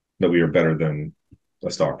better than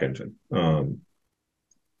a stock engine.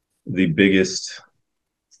 The biggest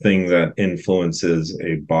thing that influences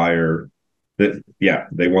a buyer, that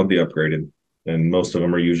they want the upgraded, and most of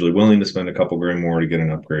them are usually willing to spend a couple grand more to get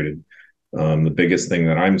an upgraded. The biggest thing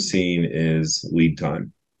that I'm seeing is lead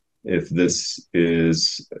time. If this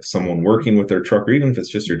is someone working with their truck, or even if it's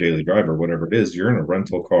just your daily driver, whatever it is, you're in a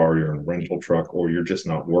rental car, you're in a rental truck, or you're just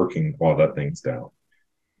not working while that thing's down.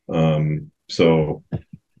 So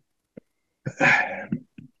I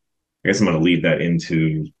guess I'm going to lead that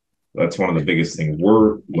into, that's one of the biggest things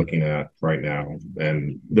we're looking at right now.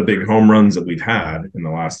 And the big home runs that we've had in the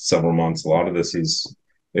last several months, a lot of this is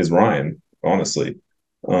Ryan, honestly.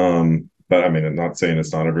 But I mean, I'm not saying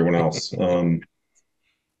it's not everyone else.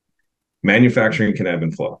 Manufacturing can ebb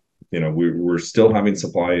and flow. We're still having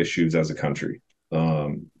supply issues as a country.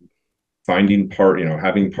 Having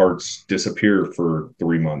parts disappear for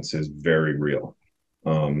 3 months is very real.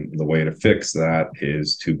 The way to fix that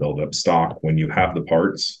is to build up stock when you have the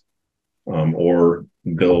parts, or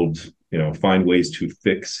find ways to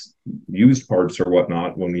fix used parts or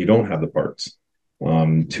whatnot when you don't have the parts.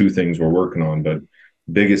 Two things we're working on, but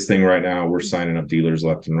biggest thing right now, we're signing up dealers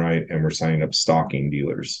left and right, and we're signing up stocking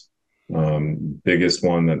dealers. Biggest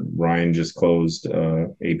one that Ryan just closed,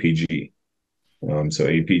 APG. So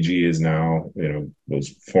APG is now, was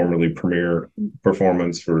formerly Premier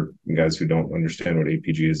Performance. For you guys who don't understand what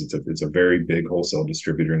APG is, it's a very big wholesale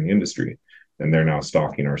distributor in the industry, and they're now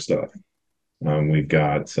stocking our stuff. We've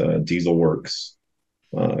got Diesel Works,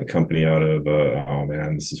 a company out of, oh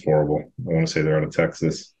man, this is horrible. I want to say they're out of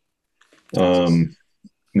Texas.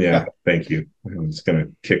 Yeah, thank you. I'm just going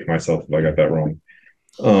to kick myself if I got that wrong.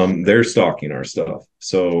 They're stocking our stuff.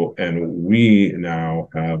 So, and we now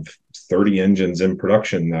have 30 engines in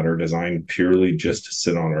production that are designed purely just to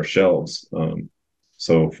sit on our shelves.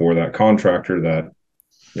 So for that contractor that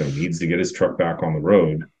needs to get his truck back on the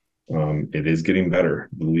road, it is getting better.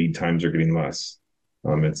 The lead times are getting less.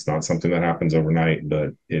 It's not something that happens overnight,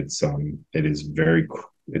 but it's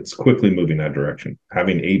quickly moving that direction.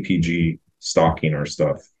 Having APG stocking our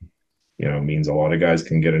stuff, means a lot of guys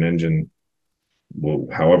can get an engine,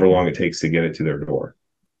 however long it takes to get it to their door.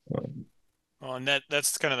 Well, and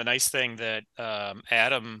that's kind of the nice thing that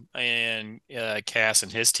Adam and Cass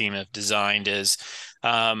and his team have designed is,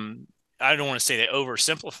 I don't want to say they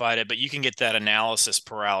oversimplified it, but you can get that analysis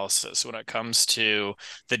paralysis when it comes to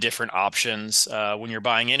the different options when you're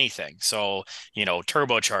buying anything. So,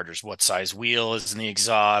 turbochargers, what size wheel is in the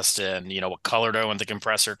exhaust, and, what color do I want the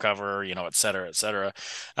compressor cover, et cetera, et cetera.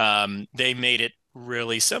 They made it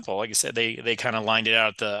really simple. Like I said, they kind of lined it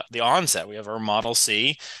out at the onset. We have our Model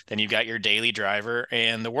C, then you've got your daily driver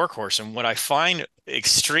and the workhorse. And what I find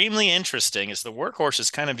extremely interesting is the workhorse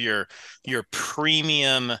is kind of your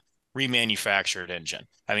premium remanufactured engine.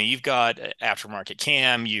 I mean, you've got aftermarket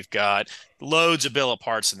cam, you've got loads of bill of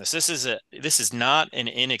parts in this. This is not an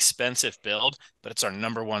inexpensive build, but it's our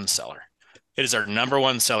number one seller. It is our number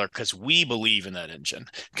one seller because we believe in that engine.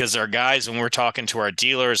 Because our guys, when we're talking to our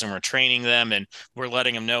dealers and we're training them and we're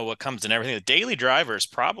letting them know what comes in everything, the daily driver is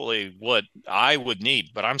probably what I would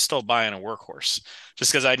need, but I'm still buying a workhorse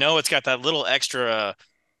just because I know it's got that little extra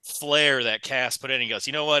flair that Cass put in. He goes,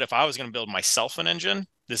 you know what? If I was going to build myself an engine,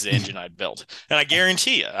 this is the engine I'd build. And I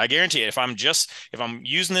guarantee you, if I'm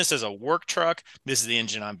using this as a work truck, this is the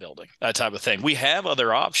engine I'm building, that type of thing. We have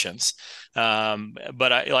other options. But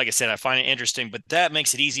like I said, I find it interesting, but that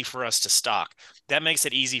makes it easy for us to stock. That makes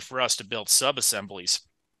it easy for us to build sub-assemblies.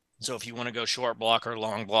 So if you want to go short block or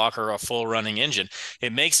long block or a full running engine,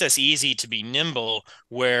 it makes us easy to be nimble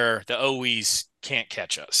where the OEs can't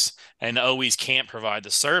catch us and the OEs can't provide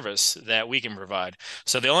the service that we can provide.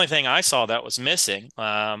 So the only thing I saw that was missing,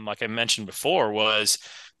 like I mentioned before, was,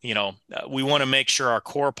 we want to make sure our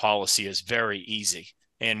core policy is very easy.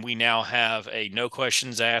 And we now have a no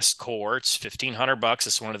questions asked core. It's $1,500.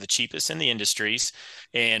 It's one of the cheapest in the industries.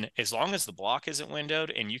 And as long as the block isn't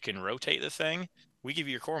windowed and you can rotate the thing, we give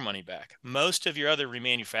you your core money back. Most of your other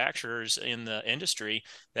remanufacturers in the industry,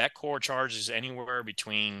 that core charges anywhere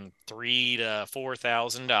between $3,000 to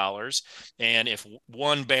 $4,000. And if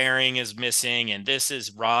one bearing is missing and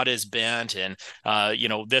rod is bent and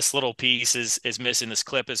this little piece is missing, this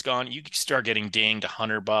clip is gone, you start getting dinged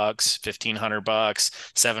 $100, $1,500,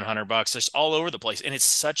 $700. It's all over the place, and it's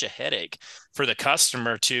such a headache for the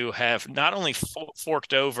customer to have not only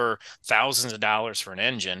forked over thousands of dollars for an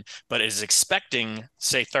engine, but is expecting,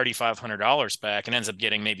 say, $3,500 back and ends up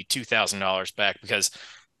getting maybe $2,000 back because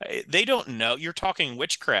they don't know. You're talking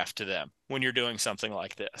witchcraft to them when you're doing something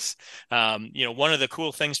like this. One of the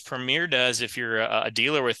cool things Premier does, if you're a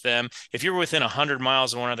dealer with them, if you're within 100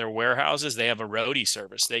 miles of one of their warehouses, they have a roadie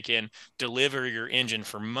service. They can deliver your engine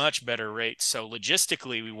for much better rates. So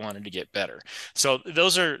logistically, we wanted to get better. So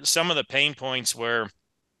those are some of the pain points where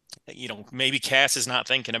maybe Cass is not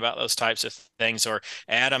thinking about those types of things, or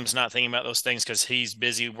Adam's not thinking about those things because he's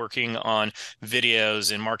busy working on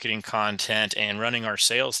videos and marketing content and running our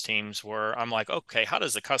sales teams, where I'm like, okay, how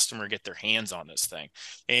does the customer get their hands on this thing?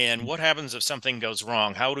 And what happens if something goes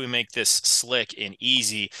wrong? How do we make this slick and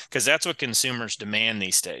easy? Because that's what consumers demand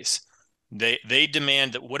these days. They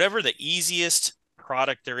demand that whatever the easiest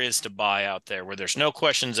product there is to buy out there, where there's no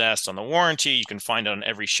questions asked on the warranty, you can find it on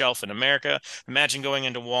every shelf in America. Imagine going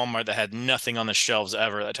into Walmart that had nothing on the shelves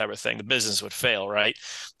ever, that type of thing. The business would fail, right?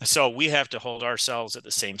 So we have to hold ourselves at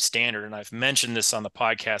the same standard. And I've mentioned this on the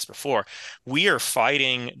podcast before. We are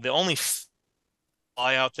fighting the only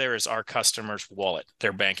fly out there is our customer's wallet,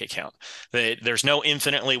 their bank account. There's no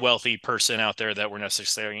infinitely wealthy person out there that we're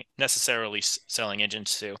necessarily selling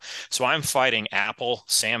engines to. So I'm fighting Apple,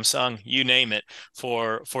 Samsung, you name it,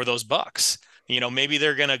 for those bucks. Maybe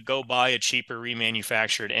they're going to go buy a cheaper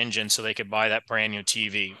remanufactured engine so they could buy that brand new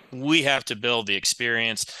TV. We have to build the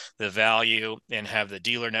experience, the value, and have the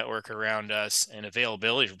dealer network around us and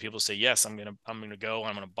availability for people to say, yes, I'm going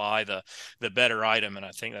to buy the better item. And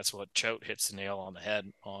I think that's what Choate hits the nail on the head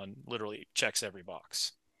on. Literally checks every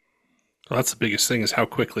box. Well, that's the biggest thing, is how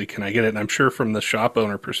quickly can I get it? And I'm sure from the shop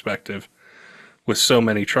owner perspective, with so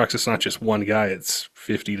many trucks, it's not just one guy, it's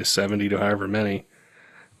 50 to 70 to however many.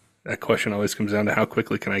 That question always comes down to how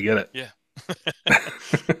quickly can I get it? Yeah.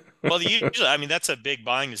 Well, usually, I mean, that's a big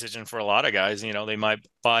buying decision for a lot of guys. They might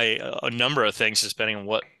buy a number of things just depending on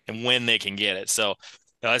what and when they can get it. So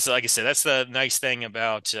that's, like I said, that's the nice thing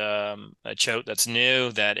about a Choate that's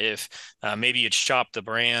new, that if maybe you'd shopped the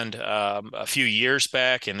brand a few years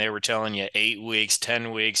back and they were telling you 8 weeks,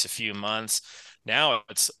 10 weeks, a few months. Now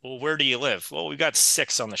it's, well, where do you live? Well, we've got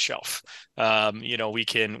 6 on the shelf. We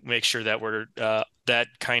can make sure that we're that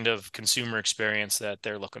kind of consumer experience that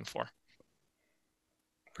they're looking for.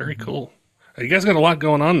 Very cool. You guys got a lot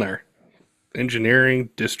going on there. Engineering,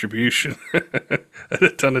 distribution, a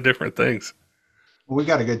ton of different things. We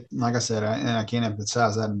got a good, like I said, and I can't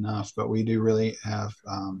emphasize that enough, but we do really have,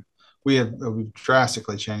 we've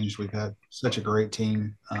drastically changed. We've had such a great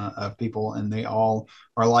team of people, and they all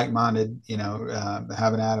are like-minded.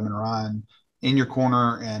 Having Adam and Ryan in your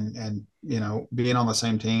corner, and being on the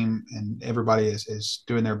same team, and everybody is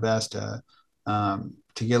doing their best to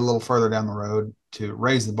get a little further down the road, to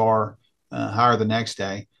raise the bar higher the next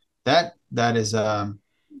day. That is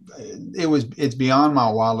it's beyond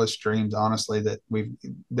my wildest dreams, honestly, that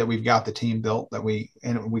we've got the team built, that we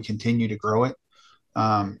continue to grow it.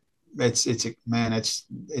 It's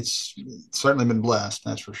certainly been blessed,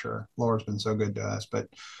 that's for sure. Laura's been so good to us, but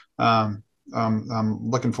I'm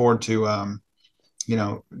looking forward to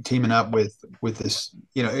teaming up with this,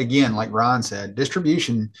 again, like Ron said,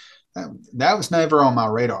 distribution. That was never on my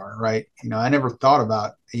radar, right? I never thought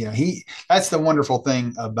about, that's the wonderful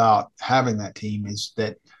thing about having that team, is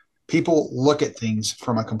that people look at things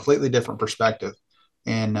from a completely different perspective,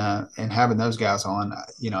 and having those guys on,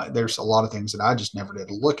 there's a lot of things that I just never did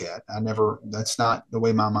look at. That's not the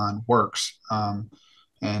way my mind works.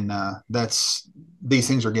 and these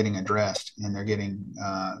things are getting addressed, and they're getting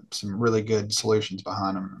some really good solutions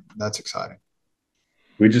behind them. That's exciting.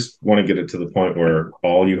 We just want to get it to the point where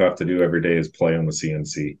all you have to do every day is play on the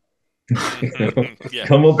CNC. Yeah.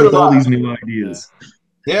 Come up with all these new ideas.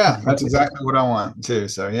 Yeah, that's exactly what I want too.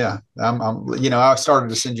 So yeah, I started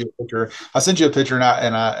to send you a picture. I sent you a picture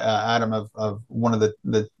Adam, of one of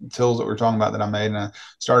the tools that we're talking about that I made, and I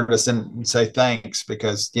started to say thanks,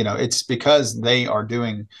 because it's because they are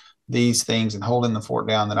doing these things and holding the fort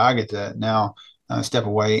down that I get to now step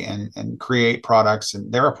away and create products,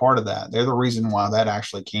 and they're a part of that. They're the reason why that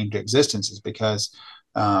actually came to existence, is because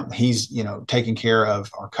he's taking care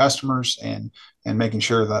of our customers and making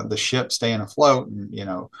sure that the ship staying afloat,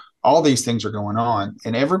 and all these things are going on,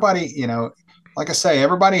 and everybody, like I say,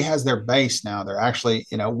 everybody has their base now. They're actually,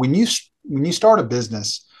 when you start a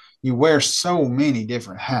business, you wear so many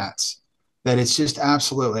different hats that it's just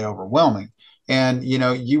absolutely overwhelming. And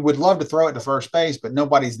you would love to throw it to first base, but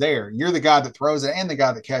nobody's there. You're the guy that throws it and the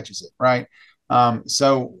guy that catches it, right?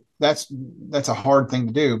 So that's a hard thing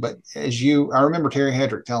to do. But I remember Terry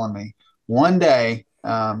Hedrick telling me one day,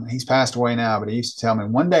 he's passed away now, but he used to tell me,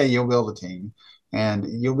 one day you'll build a team and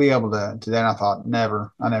you'll be able to. Then I thought,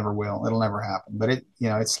 never, I never will. It'll never happen. But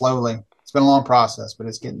it's slowly. It's been a long process, but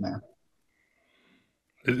it's getting there.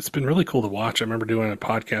 It's been really cool to watch. I remember doing a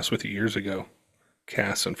podcast with you years ago,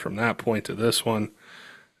 Cass, and from that point to this one,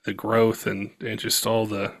 the growth and just all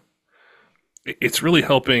the, it's really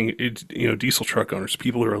helping diesel truck owners,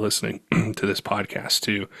 people who are listening to this podcast,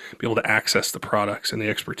 to be able to access the products and the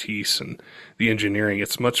expertise and the engineering.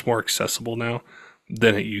 It's much more accessible now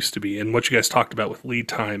than it used to be. And what you guys talked about with lead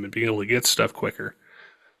time and being able to get stuff quicker,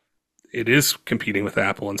 it is competing with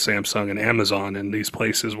Apple and Samsung and Amazon and these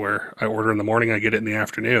places where I order in the morning, I get it in the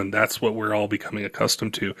afternoon. That's what we're all becoming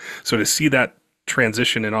accustomed to. So to see that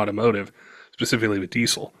transition in automotive, specifically with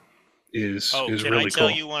diesel, is Can I really tell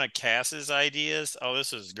cool. you one of Cass's ideas? Oh,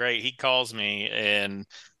 this is great. He calls me and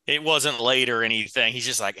it wasn't late or anything. He's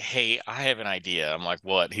just like, "Hey, I have an idea." I'm like,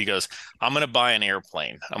 "What?" He goes, "I'm going to buy an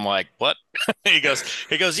airplane." I'm like, "What?" he goes,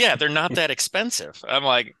 "Yeah, they're not that expensive." I'm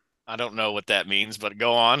like, "I don't know what that means, but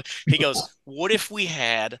go on." He goes, "What if we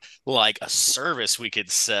had like a service we could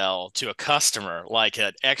sell to a customer, like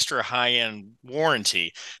an extra high-end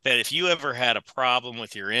warranty, that if you ever had a problem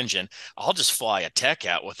with your engine, I'll just fly a tech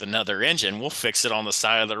out with another engine. We'll fix it on the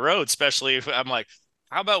side of the road." Especially if I'm like,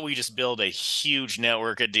 how about we just build a huge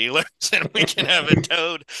network of dealers and we can have it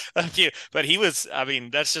towed a few. But I mean,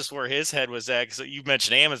 that's just where his head was at. Because you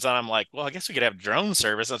mentioned Amazon. I'm like, well, I guess we could have drone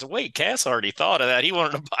service. I said, wait, Cass already thought of that. He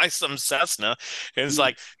wanted to buy some Cessna. And it's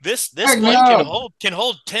like, this Heck plane no, can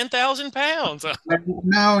hold 10,000 pounds.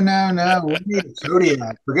 no. We need a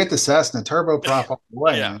Kodiak. Forget the Cessna, turboprop all the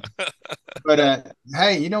way, Yeah. man. But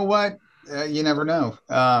hey, you know what? You never know.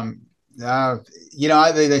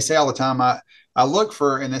 They say all the time, I look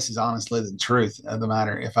for, and this is honestly the truth of the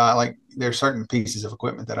matter. If I like, there's certain pieces of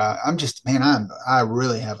equipment that I'm just, man, I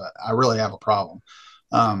really have a problem.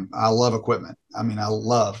 I love equipment. I mean, I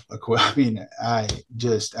love equipment. I mean, I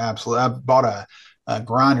just absolutely, I bought a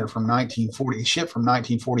grinder from 1940, shipped from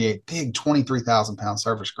 1948, big 23,000 pound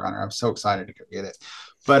surface grinder. I'm so excited to go get it.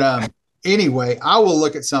 But anyway, I will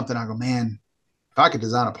look at something. I go, man, if I could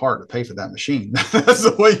design a part to pay for that machine, that's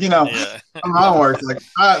the way, Yeah. mine works. Like,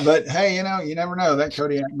 but hey, you never know. That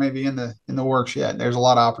Kodiak may be in the works yet. There's a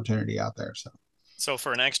lot of opportunity out there. So, So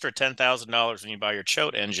for an extra $10,000 when you buy your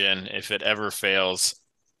Choate engine, if it ever fails,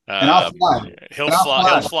 and I'll uh, fly. he'll And I'll fly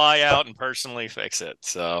fly. he'll fly out and personally fix it.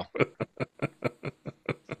 So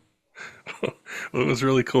Well, it was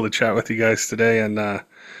really cool to chat with you guys today, and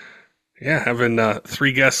yeah, having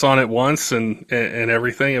three guests on at once and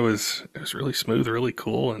everything. It was really smooth, really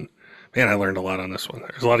cool, and man, I learned a lot on this one.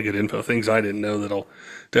 There's a lot of good info, things I didn't know that'll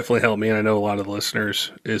definitely help me, and I know a lot of the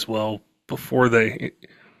listeners as well before they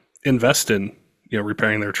invest in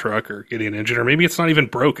repairing their truck or getting an engine, or maybe it's not even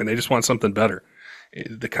broken, they just want something better.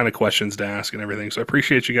 The kind of questions to ask and everything. So I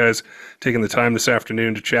appreciate you guys taking the time this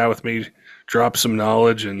afternoon to chat with me, drop some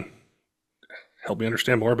knowledge, and help me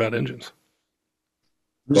understand more about engines.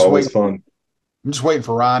 I'm It's just always waiting. fun. I'm just waiting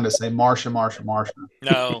for Ryan to say Marsha, Marsha, Marsha.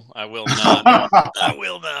 no, I will not. I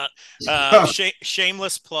will not.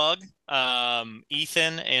 Shameless plug.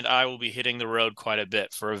 Ethan and I will be hitting the road quite a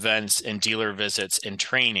bit for events and dealer visits and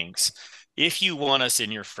trainings. If you want us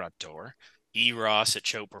in your front door, eross at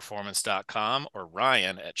choateperformance.com or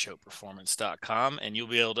Ryan at choateperformance.com. And you'll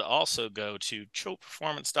be able to also go to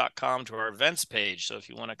choateperformance.com to our events page. So if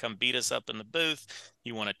you want to come beat us up in the booth,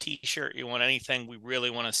 you want a t-shirt, you want anything, we really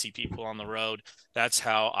want to see people on the road. That's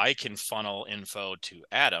how I can funnel info to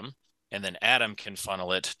Adam. and then Adam can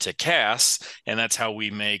funnel it to Cass, and that's how we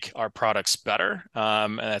make our products better,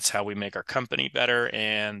 and that's how we make our company better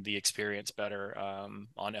and the experience better on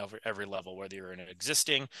every level, whether you're an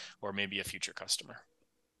existing or maybe a future customer.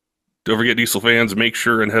 Don't forget, diesel fans, make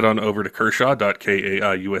sure and head on over to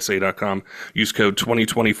kershaw.kaiusa.com. Use code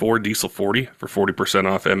 2024 diesel40 for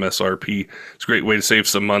 40% off MSRP. It's a great way to save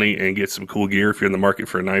some money and get some cool gear if you're in the market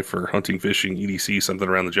for a knife for hunting, fishing, EDC, something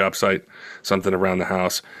around the job site, something around the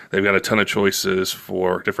house. They've got a ton of choices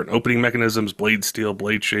for different opening mechanisms, blade steel,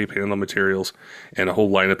 blade shape, handle materials, and a whole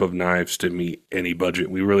lineup of knives to meet any budget.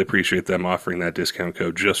 We really appreciate them offering that discount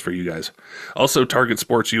code just for you guys. Also, Target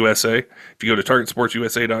Sports USA. If you go to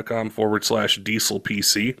targetsportsusa.com/dieselpc,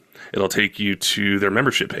 it'll take you to their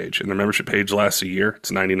membership page. And their membership page lasts a year.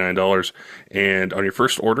 It's $99. And on your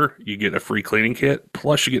first order, you get a free cleaning kit.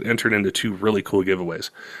 Plus, you get entered into 2 really cool giveaways.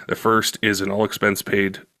 The first is an all-expense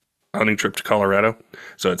paid hunting trip to Colorado.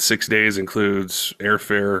 So it's 6 days, includes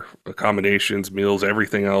airfare, accommodations, meals,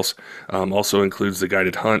 everything else. Also includes the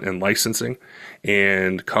guided hunt and licensing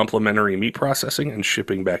and complimentary meat processing and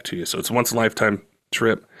shipping back to you. So it's a once-in-a-lifetime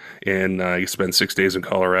trip, and you spend 6 days in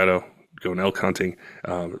Colorado going elk hunting.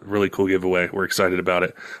 Really cool giveaway. We're excited about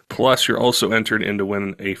it. Plus, you're also entered in to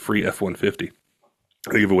win a free F-150.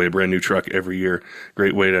 They give away a brand new truck every year.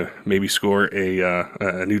 Great way to maybe score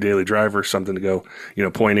a new daily driver, something to go,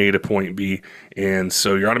 point A to point B. And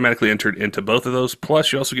so you're automatically entered into both of those.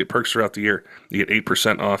 Plus, you also get perks throughout the year. You get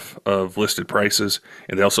 8% off of listed prices,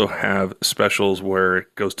 and they also have specials where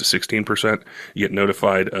it goes to 16%. You get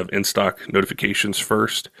notified of in-stock notifications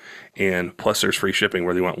first, and plus there's free shipping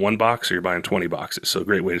whether you want 1 box or you're buying 20 boxes. So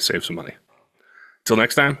great way to save some money. Till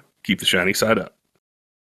next time, keep the shiny side up.